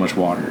little too much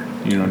water.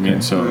 You know what I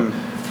mean? So,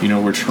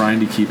 we're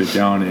trying to keep it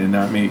down, and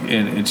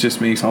it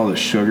just makes all the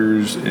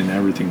sugars and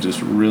everything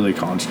just really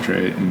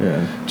concentrate,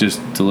 and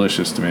just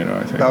delicious tomato,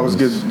 I think. that was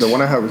good. The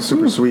one I had was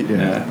super sweet.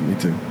 Yeah, me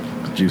too.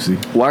 Juicy.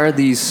 Why are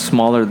these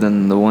smaller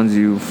than the ones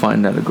you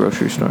find at a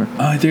grocery store?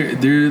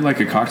 They're like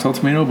a cocktail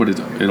tomato, but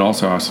it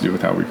also has to do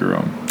with how we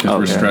grow them. Because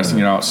we're stressing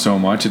it out so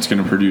much, it's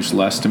going to produce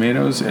less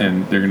tomatoes,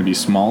 and they're going to be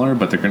smaller,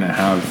 but they're going to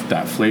have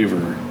that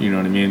flavor. You know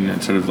what I mean?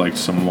 Instead of like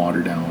some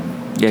watered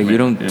down. Yeah, you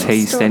don't know.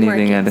 taste Store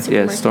anything market, at a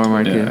store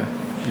supermarket.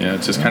 market. Yeah,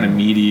 it's just kind of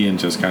meaty and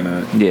just kind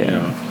of Yeah. you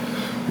know,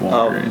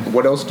 watery.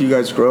 What else do you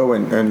guys grow,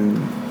 and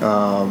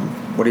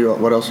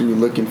what else are you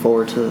looking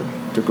forward to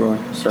growing?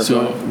 Start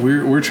So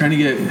growing? we're trying to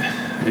get,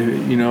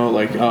 you know,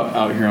 like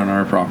out here on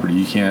our property,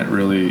 you can't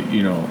really,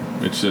 you know,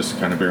 it's just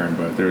kind of barren.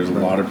 But there's a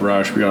lot of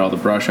brush. We got all the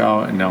brush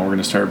out, and now we're going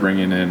to start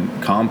bringing in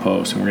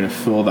compost, and we're going to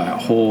fill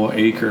that whole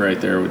acre right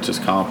there with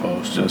just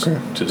compost, just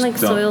Like dump-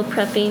 soil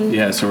prepping.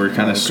 Yeah, so we're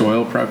kind of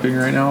soil prepping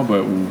right now,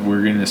 but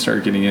we're going to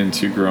start getting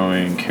into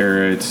growing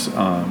carrots,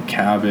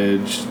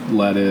 cabbage,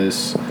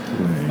 lettuce,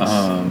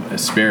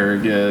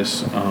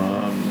 asparagus,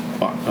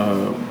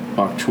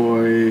 bok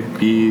choy,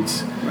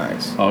 beets.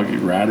 Nice. I'll get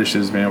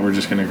radishes, man. We're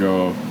just gonna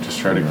go, just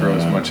try to grow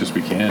as much as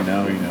we can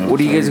now. You know. What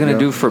are you guys gonna Yeah.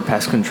 do for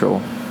pest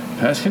control?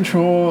 Pest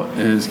control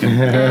is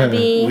gonna.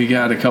 Abby. We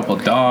got a couple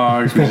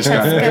dogs. We just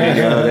got.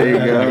 There you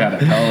go. I got a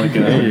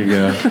pelican. There you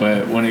go.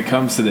 But when it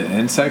comes to the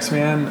insects,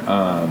 man,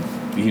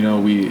 you know,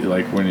 we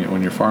like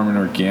when you're farming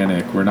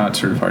organic, we're not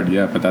certified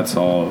yet, but that's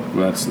all.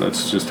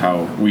 That's just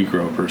how we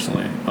grow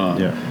personally.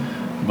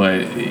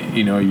 But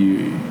you know,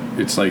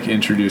 it's like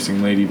introducing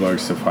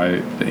ladybugs to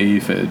fight the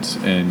aphids,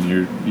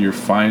 and you're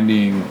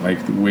finding like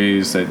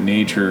ways that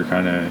nature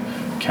kind of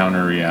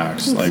counter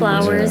reacts. Like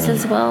Flowers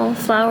as well.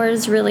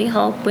 Flowers really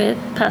help with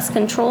pest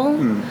control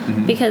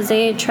because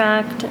they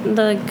attract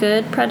the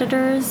good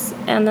predators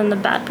and then the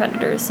bad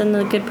predators, and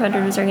the good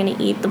predators are going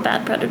to eat the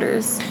bad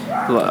predators.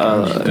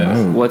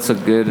 What's a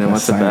good and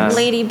what's a bad?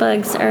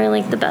 Ladybugs are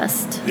like the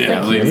best,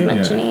 Yeah, like he was yeah.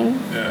 mentioning.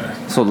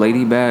 So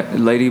ladybugs,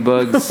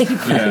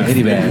 Yeah.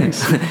 Lady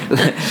bags.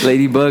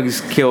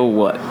 ladybugs kill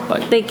what?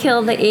 Like They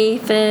kill the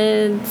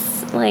aphids.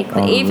 Like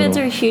the aphids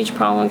are a huge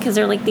problem because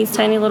they're like these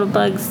tiny little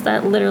bugs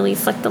that literally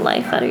suck the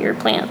life out of your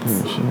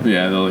plants.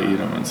 Yeah, they'll eat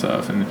them and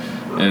stuff, and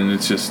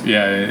it's just you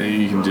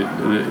can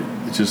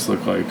it just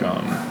look like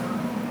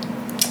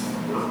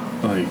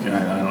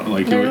I don't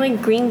like They're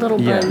like green little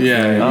bugs.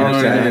 yeah, you know what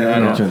I mean? I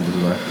don't-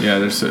 know. yeah,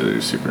 they're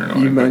super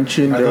annoying. You but-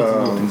 mentioned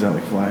things that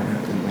like fly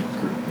and like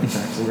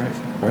attacks them,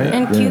 right?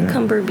 And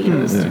cucumber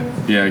beetles. too.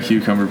 Yeah,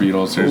 cucumber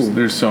beetles.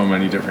 There's so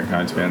many different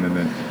kinds, man. And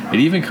then it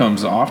even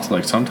comes off to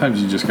like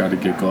sometimes you just got to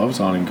get gloves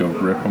on and go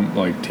rip them,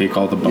 like take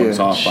all the bugs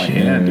Yeah, off by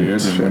hand,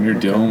 dude. And when you're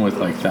dealing with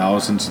like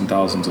thousands and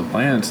thousands of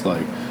plants,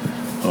 like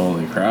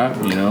holy crap,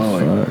 you know,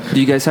 like do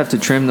you guys have to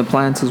trim the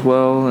plants as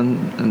well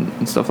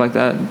and stuff like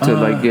that to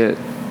like get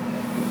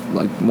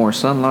like more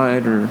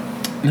sunlight or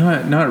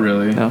not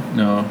really.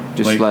 No?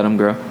 Just like, let them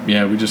grow?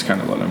 Yeah, we just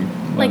kind of let them.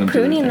 Like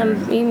pruning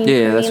them. You mean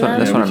Yeah, that's pruning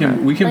what- them? that's Yeah,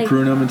 what we can Like-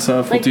 prune them and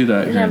stuff. Like, we'll do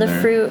that here yeah, and the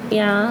there. fruit,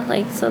 yeah,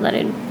 like so that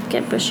it'd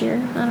get bushier.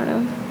 I don't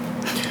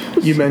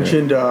know. You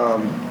mentioned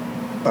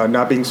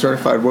not being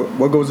certified.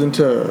 What goes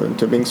into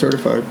being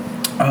certified?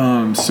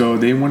 So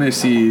they want to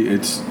see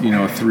it's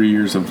 3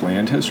 years of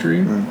land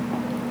history.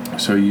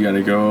 So you got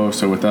to go.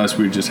 So with us,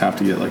 we just have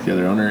to get like the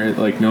other owner.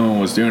 Like no one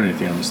was doing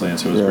anything on this land,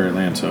 so it was bare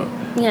land. So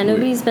Yeah,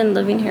 nobody's been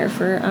living here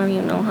for I don't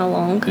even know how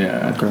long.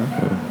 yeah. Okay.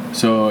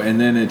 So and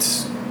then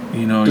it's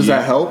Does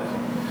that help?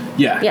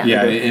 Yeah, Yeah.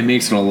 yeah. It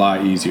makes it a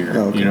lot easier.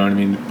 Okay. You know what I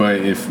mean? But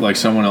if like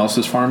someone else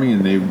is farming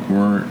and they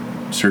weren't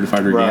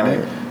certified organic,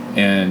 Right.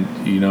 and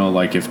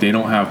like if they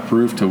don't have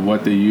proof to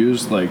what they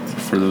used like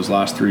for those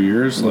last 3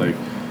 years, like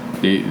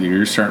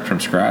you're starting from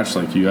scratch.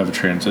 Like you have a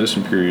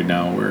transition period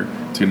now where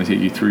it's going to take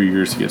you 3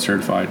 years to get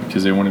certified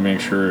because they want to make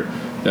sure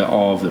that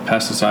all of the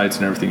pesticides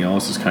and everything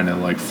else is kind of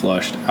like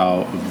flushed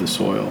out of the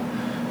soil,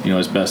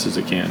 as best as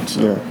it can.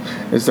 So.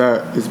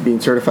 Yeah. Is being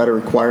certified a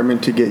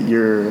requirement to get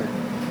your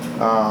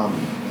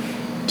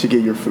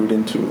food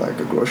into like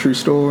a grocery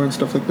store and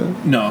stuff like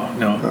that? No.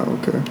 Oh,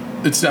 okay.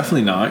 It's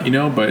definitely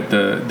not, but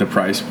the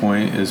price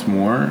point is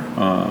more.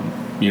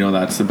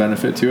 That's the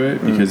benefit to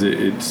it because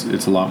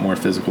it's a lot more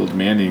physical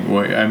demanding.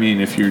 Well, I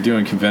mean, if you're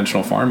doing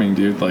conventional farming,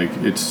 dude, like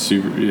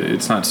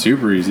it's not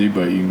super easy,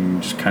 but you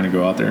can just kind of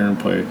go out there and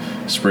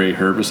spray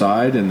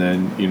herbicide, and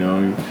then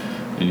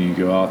and you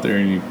go out there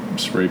and you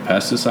spray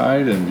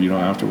pesticide, and you don't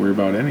have to worry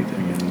about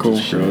anything, and it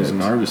just grows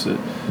and harvests it.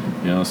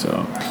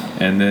 So,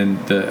 and then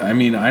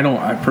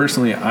I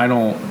personally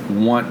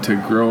don't want to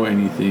grow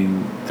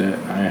anything that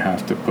I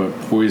have to put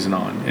poison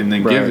on and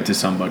then give it to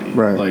somebody.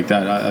 Right. Like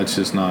that. That's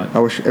just not. I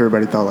wish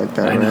everybody thought like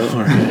that. I know,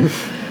 right? right?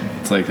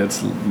 It's like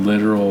that's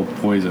literal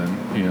poison.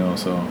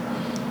 So.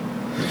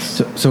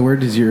 So where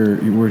does you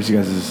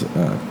guys'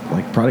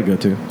 like product go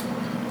to?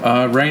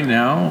 Right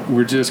now,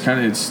 we're just kind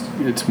of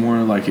it's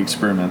more like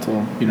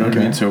experimental. You know what I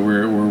mean? So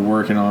we're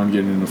working on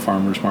getting into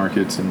farmers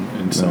markets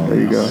and selling. There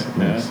you go.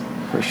 Yeah.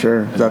 For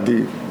sure. Is that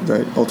the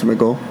ultimate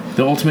goal?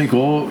 The ultimate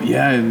goal,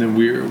 yeah, and then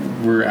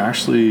we're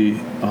actually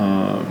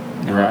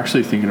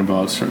thinking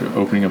about sort of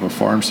opening up a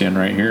farm stand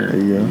right here.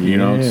 There you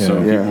go. So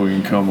people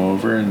can come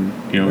over and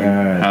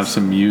have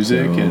some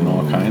music and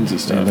all kinds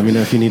of stuff. Yeah, let me know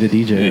if you need a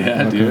DJ.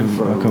 Yeah, dude.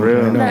 I'll come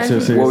real. right now.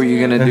 Seriously. What were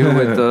you gonna do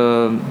with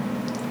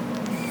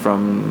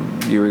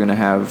you were gonna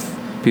have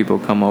people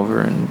come over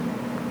and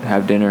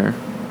have dinner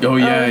Oh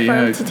yeah,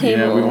 farm yeah, to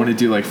yeah. We table. want to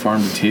do like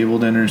farm to table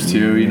dinners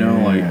too. You know,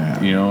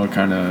 Yeah. like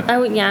kind of I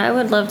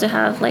would love to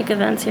have like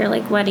events here,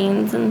 like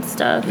weddings and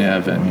stuff.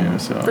 venue.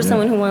 So For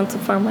someone who wants a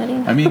farm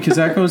wedding. I mean, because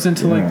that goes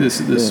into like Yeah.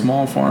 this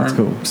small farm That's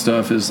cool.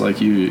 stuff is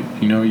like you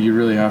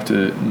really have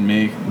to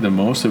make the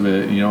most of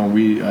it. You know,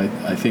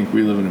 I think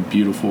we live in a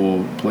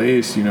beautiful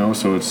place. You know,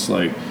 so it's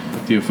like,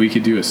 dude, if we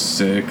could do a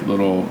sick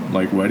little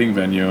like wedding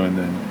venue, and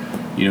then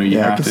you Yeah,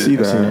 I have can to see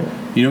that.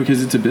 You know,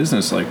 because it's a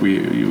business. Like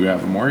we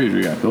have a mortgage,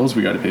 we got bills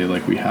we got to pay.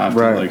 Like we have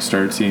Right. to like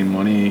start seeing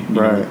money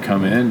Right.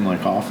 come in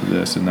like off of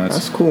this, and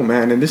That's cool,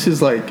 man. And this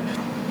is like,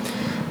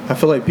 I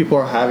feel like people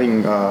are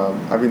having.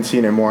 I've been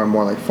seeing it more and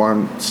more, like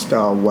farm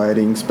style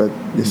weddings, but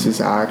this is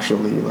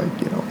actually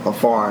like a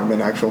farm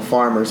and actual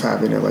farmers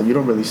having it. Like you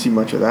don't really see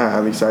much of that.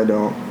 At least I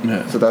don't.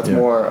 Yeah. So that's Yeah.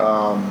 more,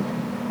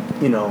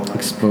 like,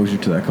 Exposure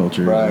to that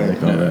culture, Right.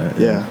 like all Yeah. that.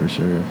 Yeah. For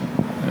sure.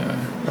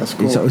 that's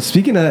cool. So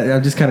speaking of that,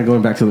 I'm just kind of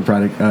going back to the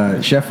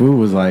product. Chef Wu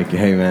was like,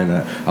 "Hey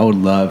man, I would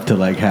love to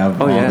like have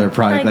Oh, all yeah. their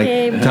product Hi, like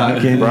Gabe.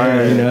 talking,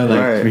 Right, you know, like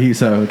right. he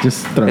so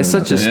just throw It's it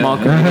such out a there. small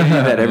community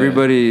that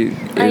everybody.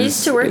 I is-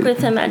 used to work with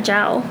him at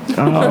Jow.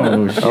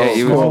 Oh, shit. Yeah,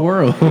 he was, Small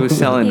world. he was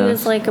telling He us.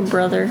 was like a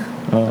brother,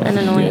 an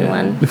annoying yeah.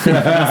 one.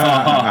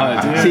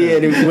 See,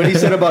 and what he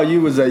said about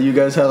you was that you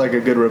guys had like a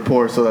good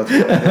rapport. So that's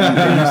cool.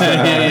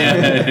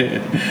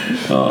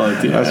 Oh,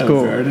 dude, That's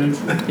cool. there it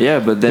is. Yeah,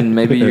 but then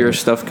maybe your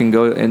stuff can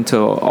go into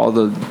all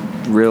the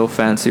real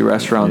fancy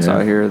restaurants Yeah.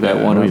 out here that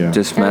Yeah. want to Oh, yeah.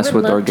 just I mess would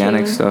with love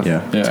organic to. stuff.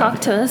 Yeah. Yeah. Talk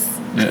to us.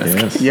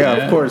 Yes. Yeah,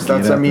 of course.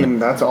 That's Get I out mean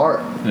that's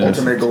art. Yeah.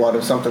 Ultimate goal out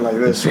of something like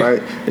this,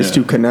 right? Is Yeah.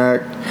 to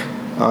connect,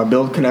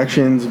 build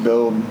connections,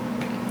 build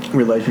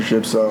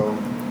relationships. So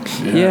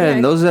Yeah,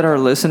 and those that are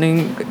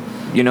listening,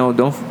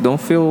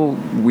 don't feel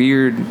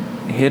weird.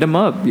 Hit them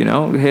up.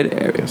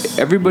 Yes.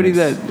 Everybody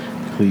Yes.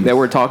 Please. that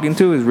we're talking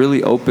to is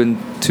really open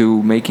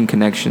to making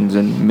connections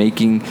and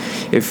making.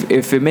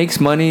 If it makes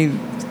money,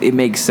 it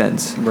makes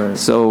sense. Right.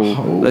 So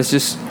let's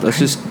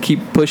just keep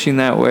pushing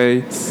that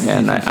way,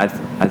 and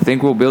I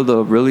think we'll build a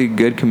really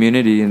good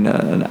community and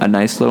a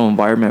nice little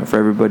environment for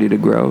everybody to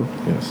grow.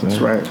 Yes, that's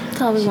right.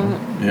 That's all we want.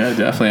 Yeah,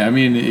 definitely. I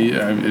mean,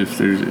 if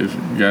you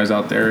guys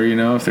out there,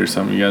 if there's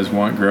something you guys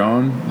want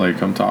grown, like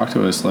come talk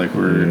to us. Like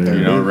we're,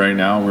 Yeah. right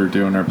now we're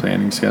doing our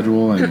planning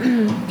schedule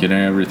and getting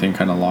everything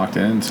kind of locked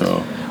in.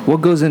 So What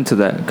goes into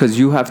that? Because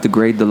you have to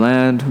grade the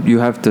land, you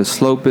have to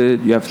slope it,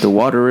 you have to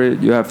water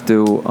it, you have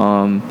to.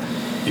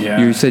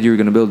 yeah, You said you were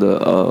going to build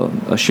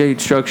a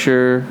shade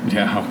structure.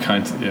 yeah, all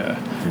kinds. Yeah.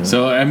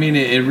 So I mean,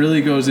 it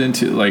really goes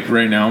into like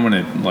right now. I'm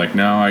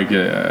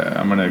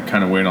gonna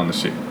kind of wait on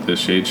the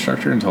shade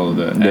structure until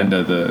the end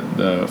of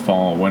the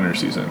fall winter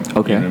season.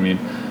 Okay. You know what I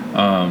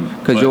mean?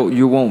 Because But-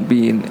 you won't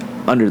be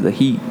under the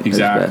heat. as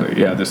Exactly. bad.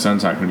 Yeah, the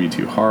sun's not going to be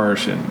too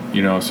harsh, and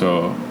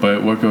so.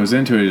 But what goes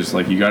into it is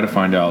like you got to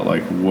find out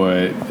like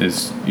what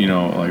is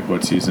like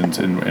what seasons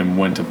and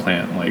when to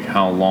plant, like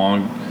how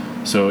long.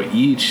 So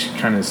each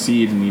kind of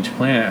seed in each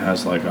plant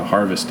has like a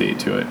harvest date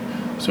to it.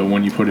 So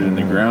when you put it in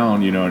the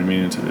ground, you know what I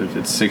mean. If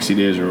it's 60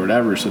 days or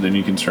whatever, so then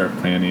you can start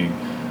planning,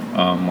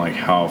 like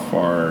how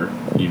far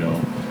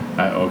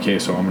okay,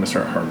 so I'm going to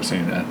start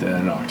harvesting at the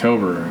end of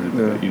October,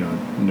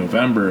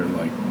 November,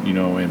 like,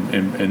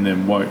 and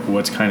then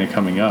what's kind of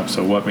coming up.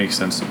 So what makes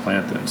sense to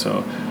plant then?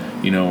 So,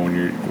 when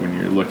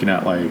you're looking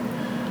at like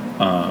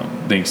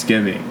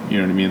Thanksgiving, you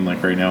know what I mean?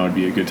 Like right now would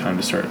be a good time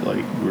to start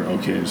like,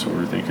 so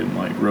we're thinking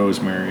like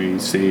rosemary,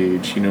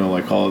 sage,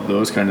 like all of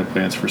those kind of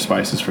plants for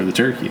spices for the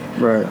turkey.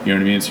 Right. You know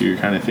what I mean? So you're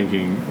kind of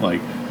thinking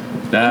like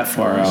that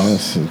far out.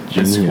 Yes, And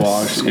genius.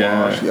 squash,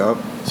 yeah. Squash, yep.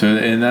 So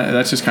and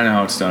that's just kind of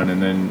how it's done, and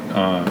then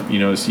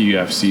so you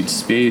have seed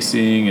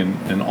spacing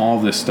and all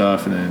this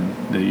stuff, and then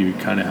that you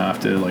kind of have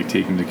to like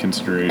take into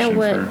consideration And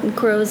what for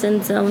grows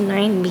in zone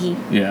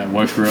 9B.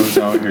 what grows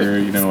out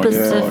here, what color it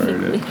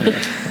is.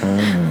 Specifically.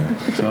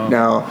 Yeah. So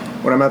Now,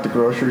 when I'm at the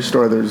grocery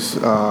store, there's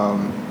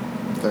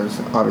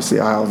obviously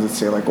aisles that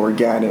say like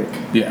organic.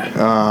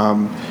 yeah,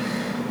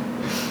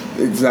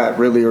 Is that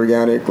really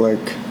organic? Like,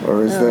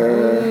 or is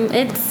there?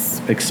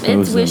 Expose It's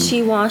them.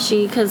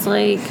 wishy-washy because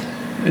like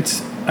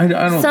it's I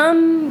don't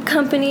some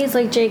companies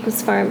like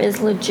Jacob's Farm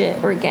is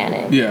legit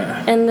organic.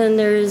 yeah. And then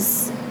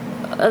there's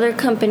other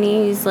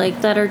companies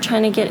like that are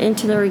trying to get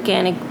into the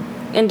organic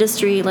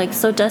industry like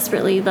so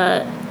desperately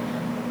that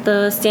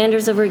the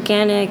standards of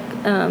organic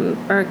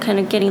are kind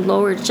of getting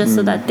lowered just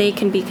so that they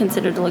can be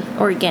considered like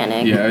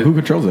organic. Yeah, Who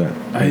controls that?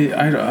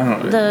 I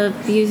don't The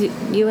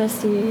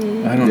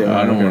USDA. I don't know. Yeah,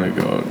 I don't okay. want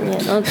to go.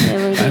 Yeah,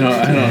 okay.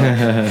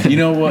 I don't. You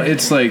know what?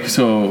 It's like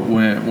so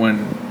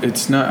when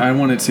it's not. I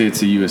wouldn't say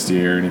it's the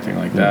USDA or anything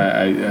like that.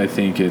 I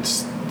think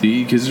it's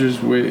because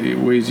there's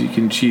ways you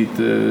can cheat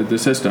the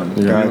system.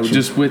 Gotcha.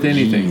 Just with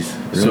anything.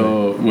 Jeez,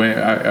 So when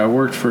I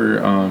worked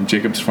for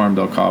Jacob's Farm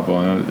Del Cabo,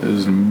 and it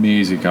was an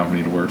amazing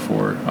company to work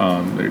for.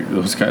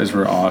 Those guys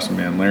were awesome,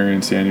 man. Larry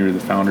and Sandy were the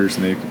founders,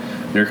 and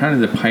they're kind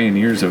of the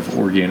pioneers of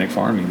organic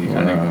farming. They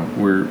kind Wow. of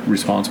were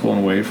responsible in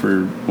a way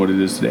for what it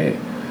is today.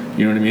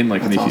 You know what I mean?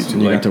 Like, That's and if awesome.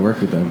 You like, got to work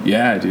with them.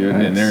 yeah, dude,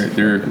 and That's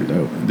fucking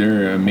dope.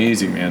 they're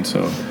amazing, man.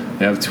 So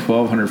they have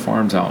 1,200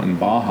 farms out in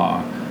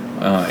Baja,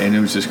 and it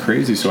was just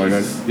crazy. So I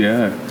got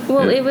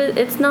Well,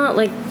 it's not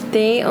like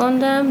they own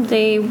them;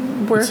 they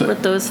work It's a-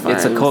 with those farms.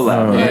 It's a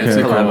collab. Yeah, it's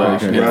a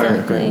collaboration. collab. Okay.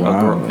 Exactly.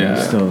 Wow.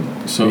 Yeah. Still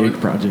So- big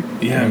project.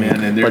 Yeah,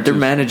 man. And But they're just-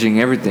 managing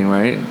everything,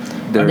 right?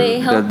 They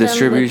help them the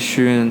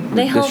distribution.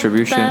 They help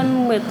distribution.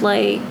 them with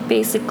like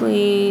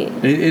basically.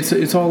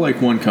 It's all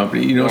like one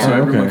company, you know. So Oh,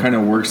 everyone okay. kind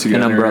of works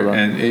together, umbrella.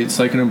 and it's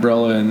like an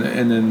umbrella,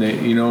 and then they,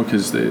 you know,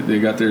 because they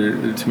got their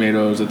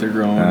tomatoes that they're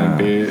growing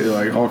and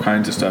like all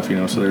kinds of stuff, you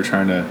know. So they're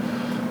trying to,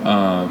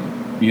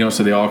 you know,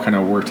 so they all kind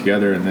of work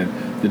together, and then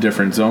the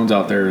different zones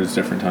out there is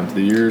different times of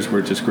the years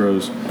where it just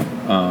grows,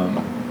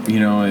 you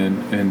know,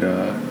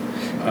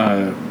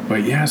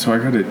 but yeah, so I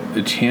got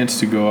a chance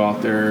to go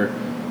out there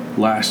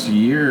last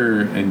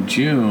year in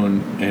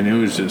June, and it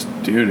was just,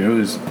 dude, it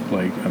was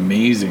like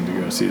amazing to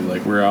go see.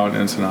 Like we're out in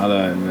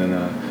Ensenada, and then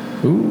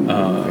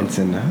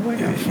Ensenada.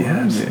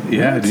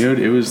 yeah, dude,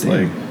 it was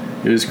like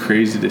it was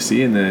crazy to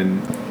see. And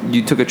then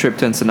You took a trip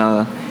to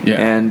Ensenada. Yeah.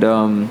 And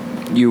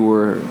you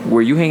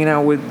were you hanging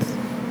out with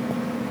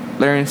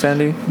Larry and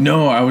Sandy?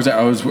 no, I was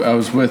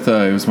with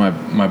it was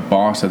my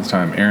boss at the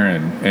time,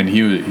 Aaron, and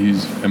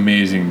he's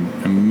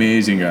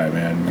amazing guy,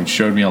 man. He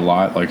showed me a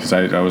lot, like, cause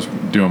I was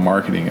doing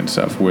marketing and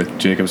stuff with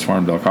Jacob's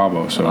Farm Del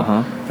Cabo, so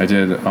I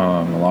did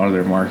a lot of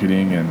their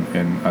marketing,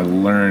 and I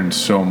learned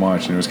so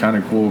much, and it was kind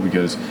of cool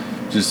because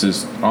just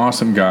this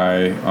awesome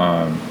guy.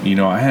 You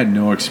know, I had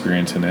no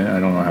experience in it. I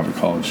don't have a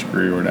college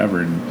degree or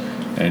whatever,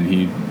 and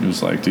he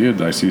was like,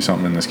 dude, I see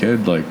something in this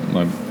kid, like,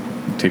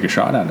 take a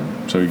shot at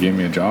him. So he gave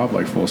me a job,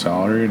 like full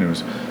salary, and it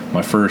was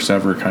my first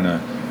ever kind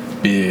of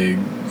big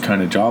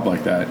kind of job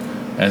like that.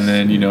 And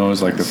then, you know, it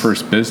was like the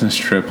first business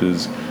trip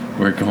is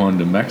we're going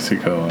to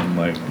Mexico, and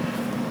like,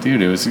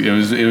 dude, it was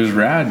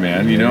rad,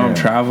 man. You know, I'm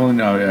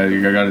traveling. I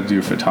got to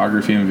do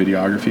photography and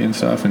videography and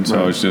stuff, and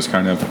so I was just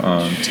kind of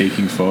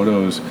taking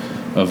photos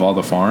of all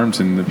the farms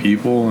and the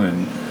people,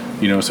 and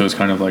you know, so it's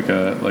kind of like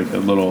a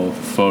little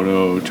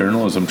photo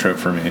journalism trip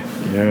for me.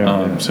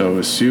 So it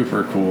was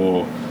super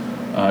cool.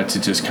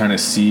 To just kind of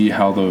see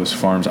how those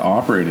farms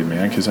operated,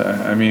 man. Because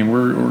I mean,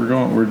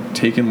 we're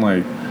taking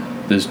like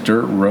this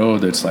dirt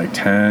road that's like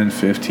 10,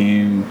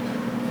 15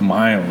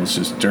 miles,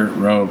 just dirt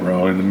road,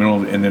 bro, in the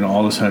middle of, and then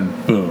all of a sudden,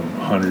 boom,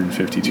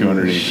 150,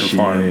 200 acre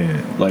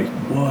farm. Like,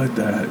 what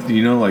the,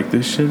 you know, like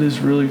this shit is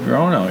really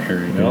growing out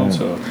here, you know.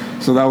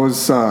 So that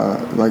was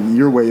like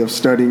your way of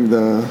studying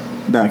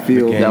that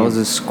field. That was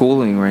a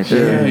schooling right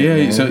there.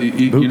 Yeah. So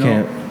you Boot know,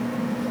 camp.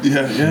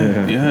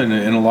 yeah,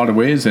 in a lot of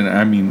ways, and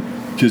I mean,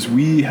 because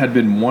we had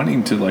been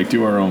wanting to like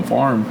do our own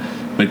farm,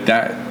 but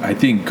that, I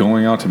think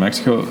going out to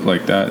Mexico,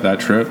 like that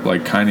trip,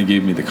 like kind of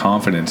gave me the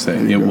confidence that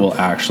it will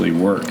actually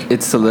work.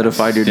 It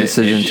solidified your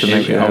decision to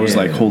make it. I was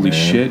like, holy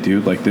shit,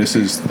 dude! Like this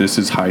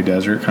is high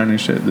desert kind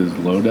of shit. This is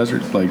low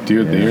desert. Like,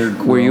 dude, they're.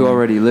 Were you growing.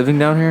 already living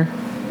down here?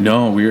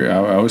 No,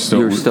 I was still.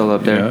 You were still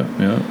up there.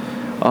 Yeah.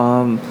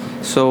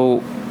 So,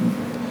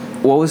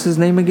 what was his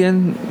name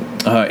again?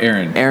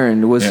 Aaron.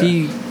 Aaron. Was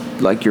he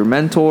like your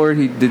mentor?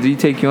 Did he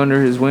take you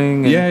under his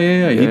wing?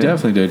 Yeah. He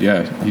definitely did.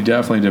 Yeah, he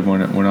definitely did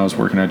when I was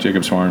working at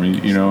Jacob's Farm.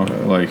 You know,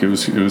 like it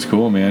was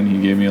cool, man.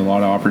 He gave me a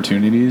lot of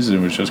opportunities, and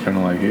it was just kind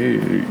of like, hey,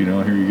 you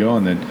know, here you go.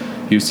 And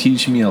then he was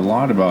teaching me a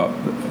lot about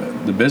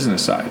the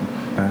business side.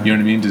 You know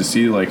what I mean? To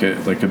see like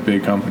a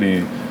big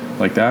company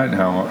like that and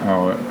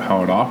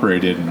how it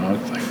operated, and I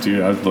was like,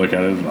 dude, I would look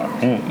at it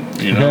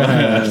like, you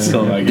know.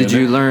 So, like, Did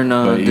you learn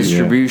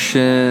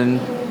distribution,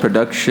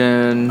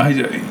 production? I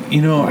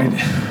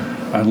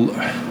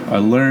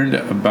learned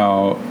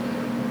about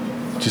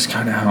just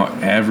kind of how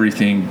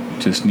everything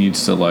just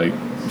needs to like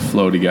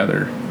flow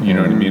together. You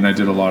know what I mean? I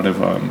did a lot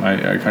of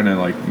I kind of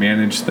like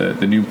managed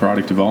the new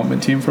product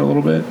development team for a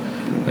little bit,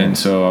 and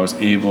so I was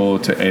able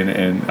to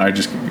and I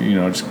just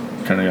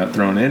kind of got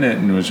thrown in it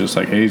and was just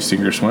like, hey,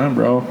 sink or swim,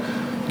 bro.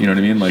 You know what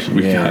I mean? Like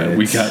we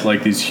got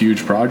like these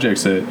huge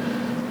projects that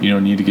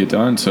need to get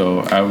done. So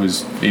I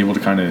was able to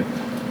kind of,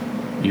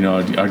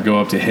 I'd go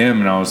up to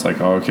him and I was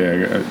like, oh,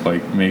 okay, I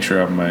like make sure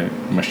I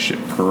have my shit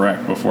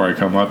correct before I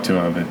come up to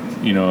him,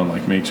 and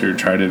like make sure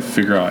try to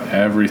figure out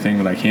everything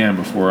that I can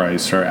before I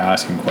start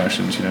asking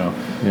questions. Yeah.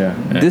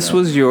 And, this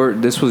was your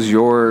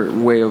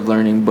way of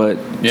learning, but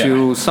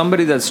to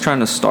somebody that's trying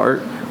to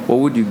start, what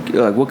would you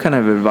like? What kind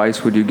of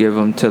advice would you give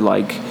them to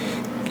like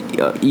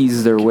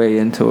ease their way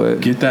into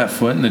it? Get that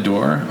foot in the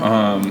door.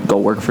 Go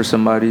work for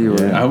somebody,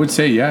 or I would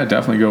say,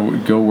 definitely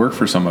go work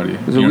for somebody.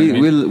 So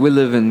we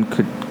live in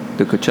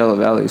the Coachella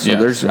Valley, so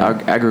there's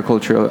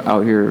agriculture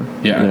out here,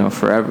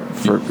 forever,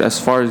 for as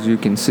far as you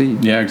can see.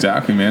 Yeah,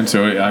 exactly, man.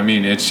 So I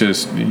mean, it's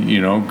just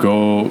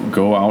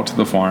go out to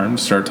the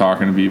farms, start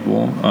talking to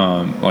people.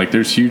 Like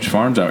there's huge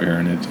farms out here,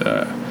 and it.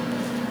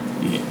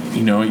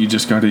 You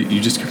just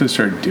gotta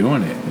start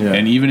doing it. Yeah.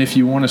 And even if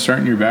you want to start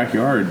in your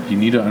backyard, you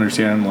need to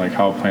understand like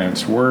how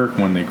plants work,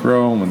 when they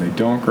grow, when they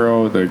don't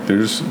grow. Like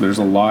there's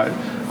a lot.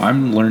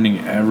 I'm learning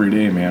every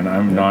day, man.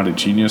 I'm not a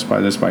genius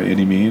by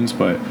any means,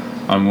 but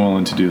I'm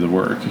willing to do the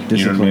work. Discipline.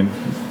 You know what I mean?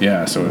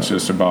 Yeah. So it's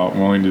just about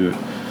willing to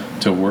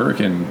to work.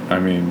 And I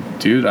mean,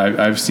 dude,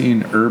 I've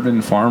seen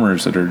urban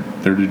farmers they're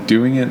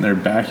doing it in their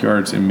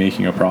backyards and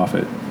making a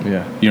profit.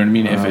 Yeah. You know what I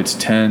mean? If it's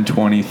 $10,000,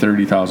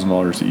 $20,000,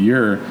 $30,000 a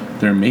year,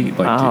 they're making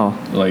Wow.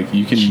 like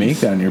you can make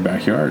that in your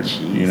backyard.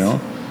 You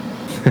know?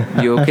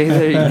 You okay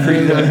there? You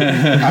free?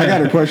 I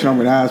got a question I'm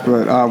going to ask,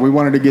 but we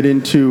wanted to get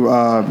into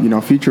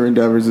future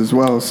endeavors as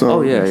well. So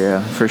Oh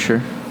yeah, for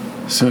sure.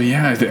 So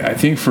yeah, I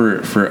think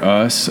for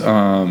us,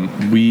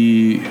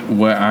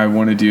 what I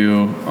want to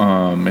do,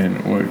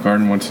 and what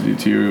Garden wants to do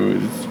too,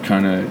 is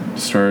kind of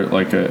start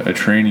like a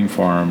training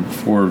farm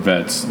for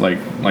vets, like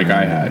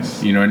I had.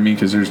 You know what I mean?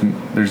 Because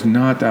there's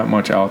not that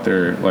much out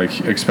there, like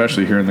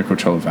especially here in the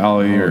Coachella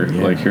Valley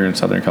like here in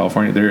Southern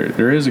California.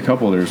 There is a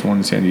couple. There's one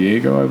in San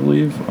Diego, I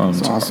believe.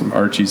 That's awesome.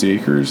 Archie's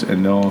Acres,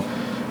 and they'll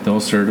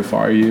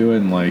certify you,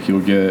 and like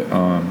you'll get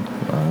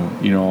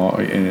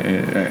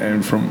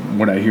and from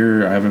what I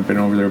hear, I haven't been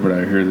over there, but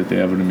I hear that they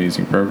have an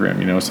amazing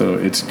program, so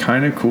it's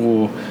kind of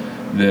cool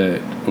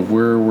that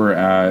where we're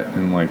at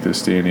in like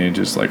this day and age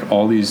is like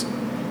all these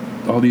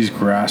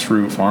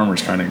grassroots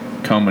farmers kind of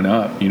coming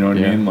up, you know what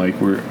I mean? Like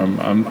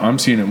I'm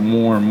seeing it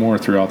more and more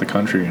throughout the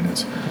country, and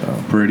it's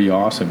pretty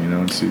awesome,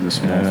 to see the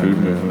small food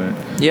movement.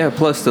 Yeah,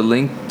 plus the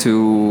link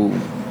to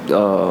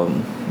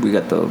we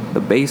got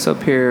the base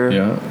up here.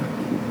 Yeah.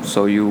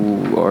 So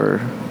you're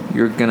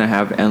gonna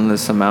have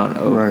endless amount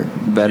of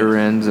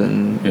veterans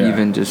and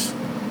even just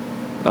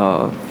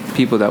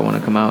people that want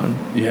to come out.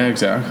 Yeah,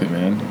 exactly,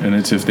 man. And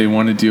it's if they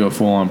want to do a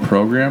full-on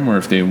program, or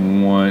if they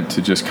want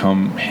to just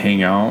come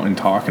hang out and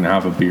talk and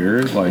have a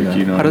beer,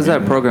 How does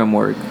that program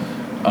work?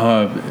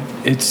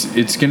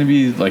 It's going to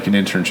be like an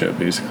internship,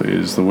 basically,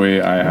 is the way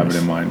I have it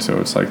in mind.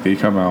 So it's like they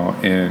come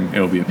out and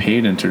it'll be a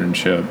paid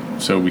internship,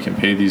 so we can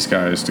pay these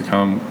guys to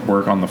come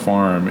work on the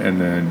farm,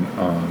 and then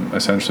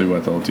essentially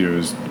what they'll do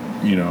is,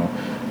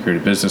 create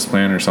a business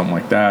plan or something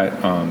like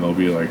that. There'll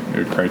be like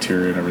a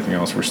criteria and everything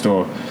else. We're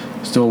still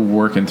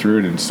working through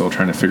it and still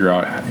trying to figure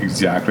out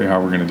exactly how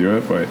we're going to do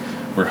it, but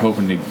we're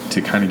hoping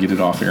to kind of get it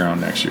off the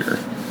ground next year.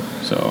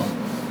 So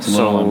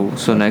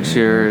next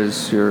year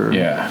is your All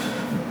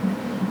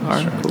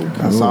right, cool.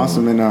 That's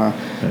awesome. And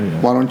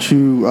why don't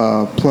you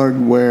plug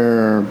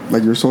where,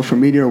 like, your social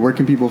media, or where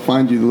can people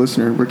find you, the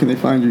listener? Where can they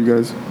find you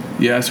guys?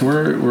 Yes,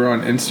 we're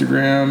on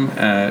Instagram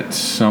at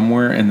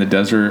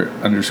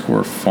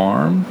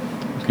somewhereinthedesert_farm.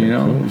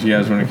 Cool. If you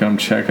guys want to come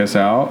check us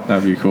out,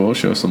 that'd be cool.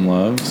 Show some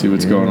love, see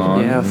what's going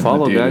on. Yeah,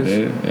 follow, guys.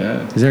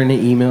 Yeah. Is there any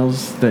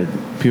emails that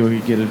people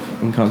could get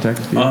in contact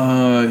with you?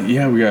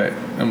 Yeah, we got.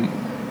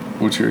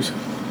 What's yours?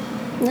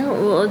 No,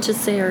 we'll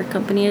just say our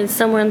company is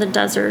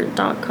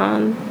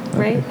somewhereinthedesert.com,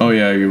 right? Oh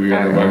yeah, we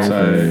got our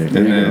website, and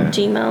then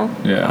Gmail.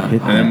 yeah, and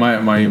then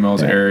my email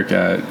is Eric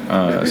at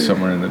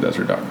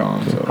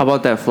somewhereinthedesert.com. So. How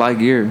about that fly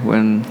gear?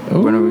 When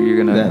are you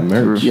gonna that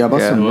merch? Yeah,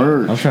 about some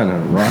merch. I'm trying to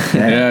rock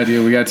that. Yeah,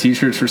 dude, we got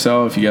T-shirts for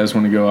sale. If you guys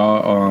want to go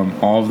out,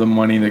 all of the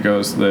money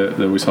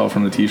that we sell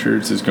from the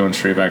T-shirts is going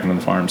straight back into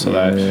the farm. So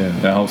that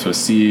helps with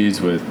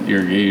seeds, with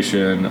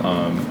irrigation,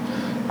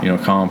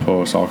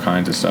 compost, all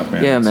kinds of stuff,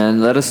 man. Yeah,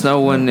 man. Let us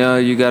know when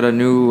you got a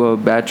new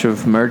batch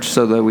of merch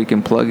so that we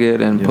can plug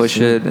it and push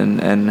it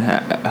and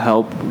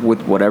help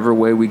with whatever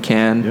way we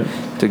can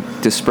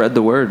to spread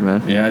the word,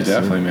 man. Yeah,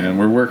 definitely, man.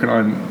 We're working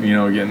on,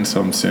 getting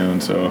some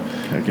soon. So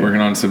working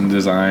on some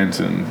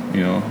designs, and,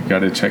 got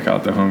to check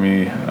out the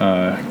homie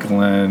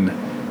Glenn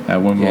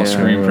at Windmill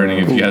Screen Printing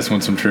if you guys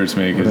want some shirts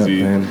made, because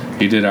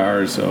he did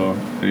ours, so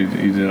he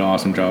did an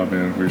awesome job,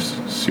 man. We're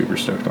super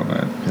stoked on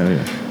that. Oh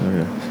yeah.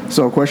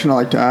 So a question I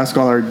like to ask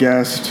all our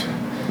guests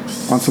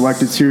on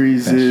Selected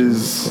Series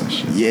is,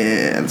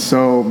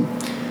 so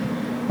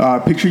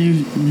picture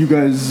you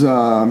guys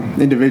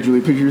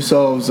individually, picture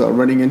yourselves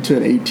running into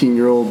an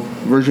 18-year-old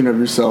version of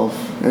yourself.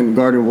 And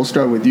Garden, we'll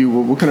start with you.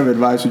 What kind of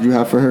advice would you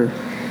have for her?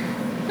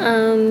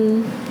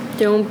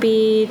 Don't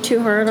be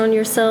too hard on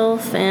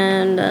yourself,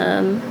 and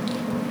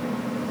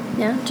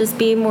just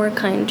be more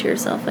kind to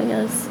yourself, I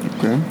guess.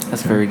 Okay.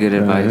 That's very good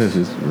advice. That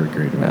is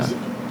great advice.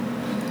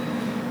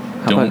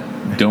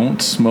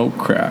 Don't smoke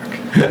crack.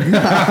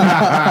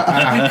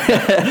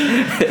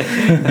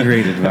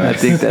 Great advice. I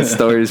think that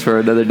story is for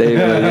another day.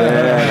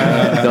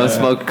 But don't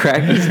smoke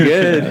crack is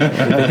good.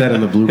 Put that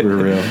in the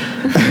blooper reel.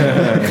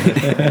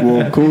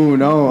 Well, cool.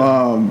 No,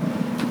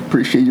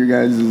 appreciate your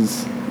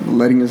guys'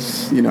 letting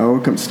us,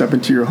 come step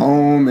into your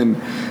home, and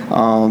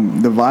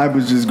the vibe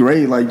was just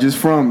great. Like just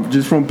from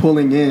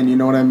pulling in, you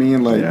know what I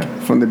mean? Like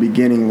from the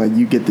beginning, like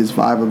you get this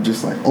vibe of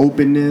just like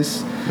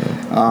openness,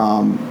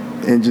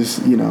 and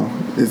just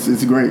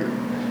it's great.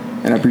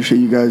 And I appreciate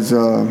you guys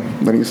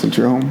letting us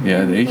into your home.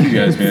 Yeah, thank you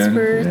guys, man. Thanks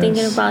for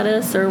thinking about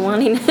us or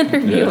wanting to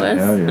interview us.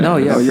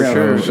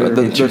 For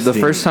sure. The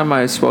first time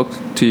I spoke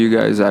to you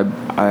guys, I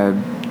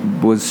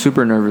was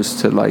super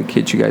nervous to like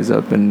hit you guys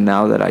up, and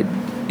now that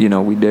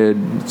we did,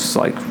 it's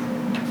like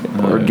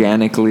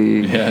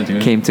organically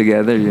came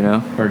together,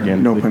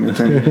 Organically. No pun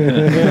intended.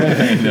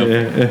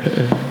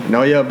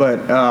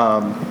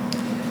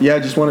 I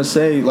just want to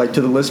say, like,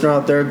 to the listener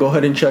out there, go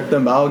ahead and check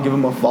them out, give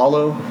them a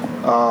follow.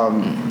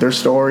 Their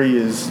story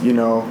is,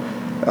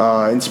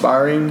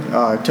 inspiring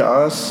to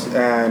us,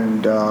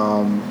 and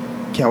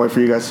can't wait for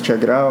you guys to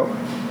check it out.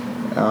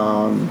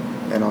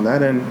 And on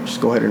that end, just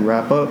go ahead and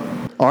wrap up.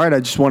 All right, I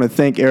just want to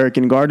thank Eric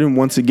and Garden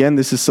once again.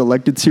 This is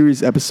Selected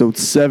Series episode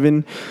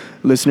 7.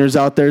 Listeners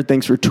out there,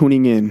 thanks for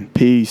tuning in.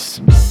 Peace.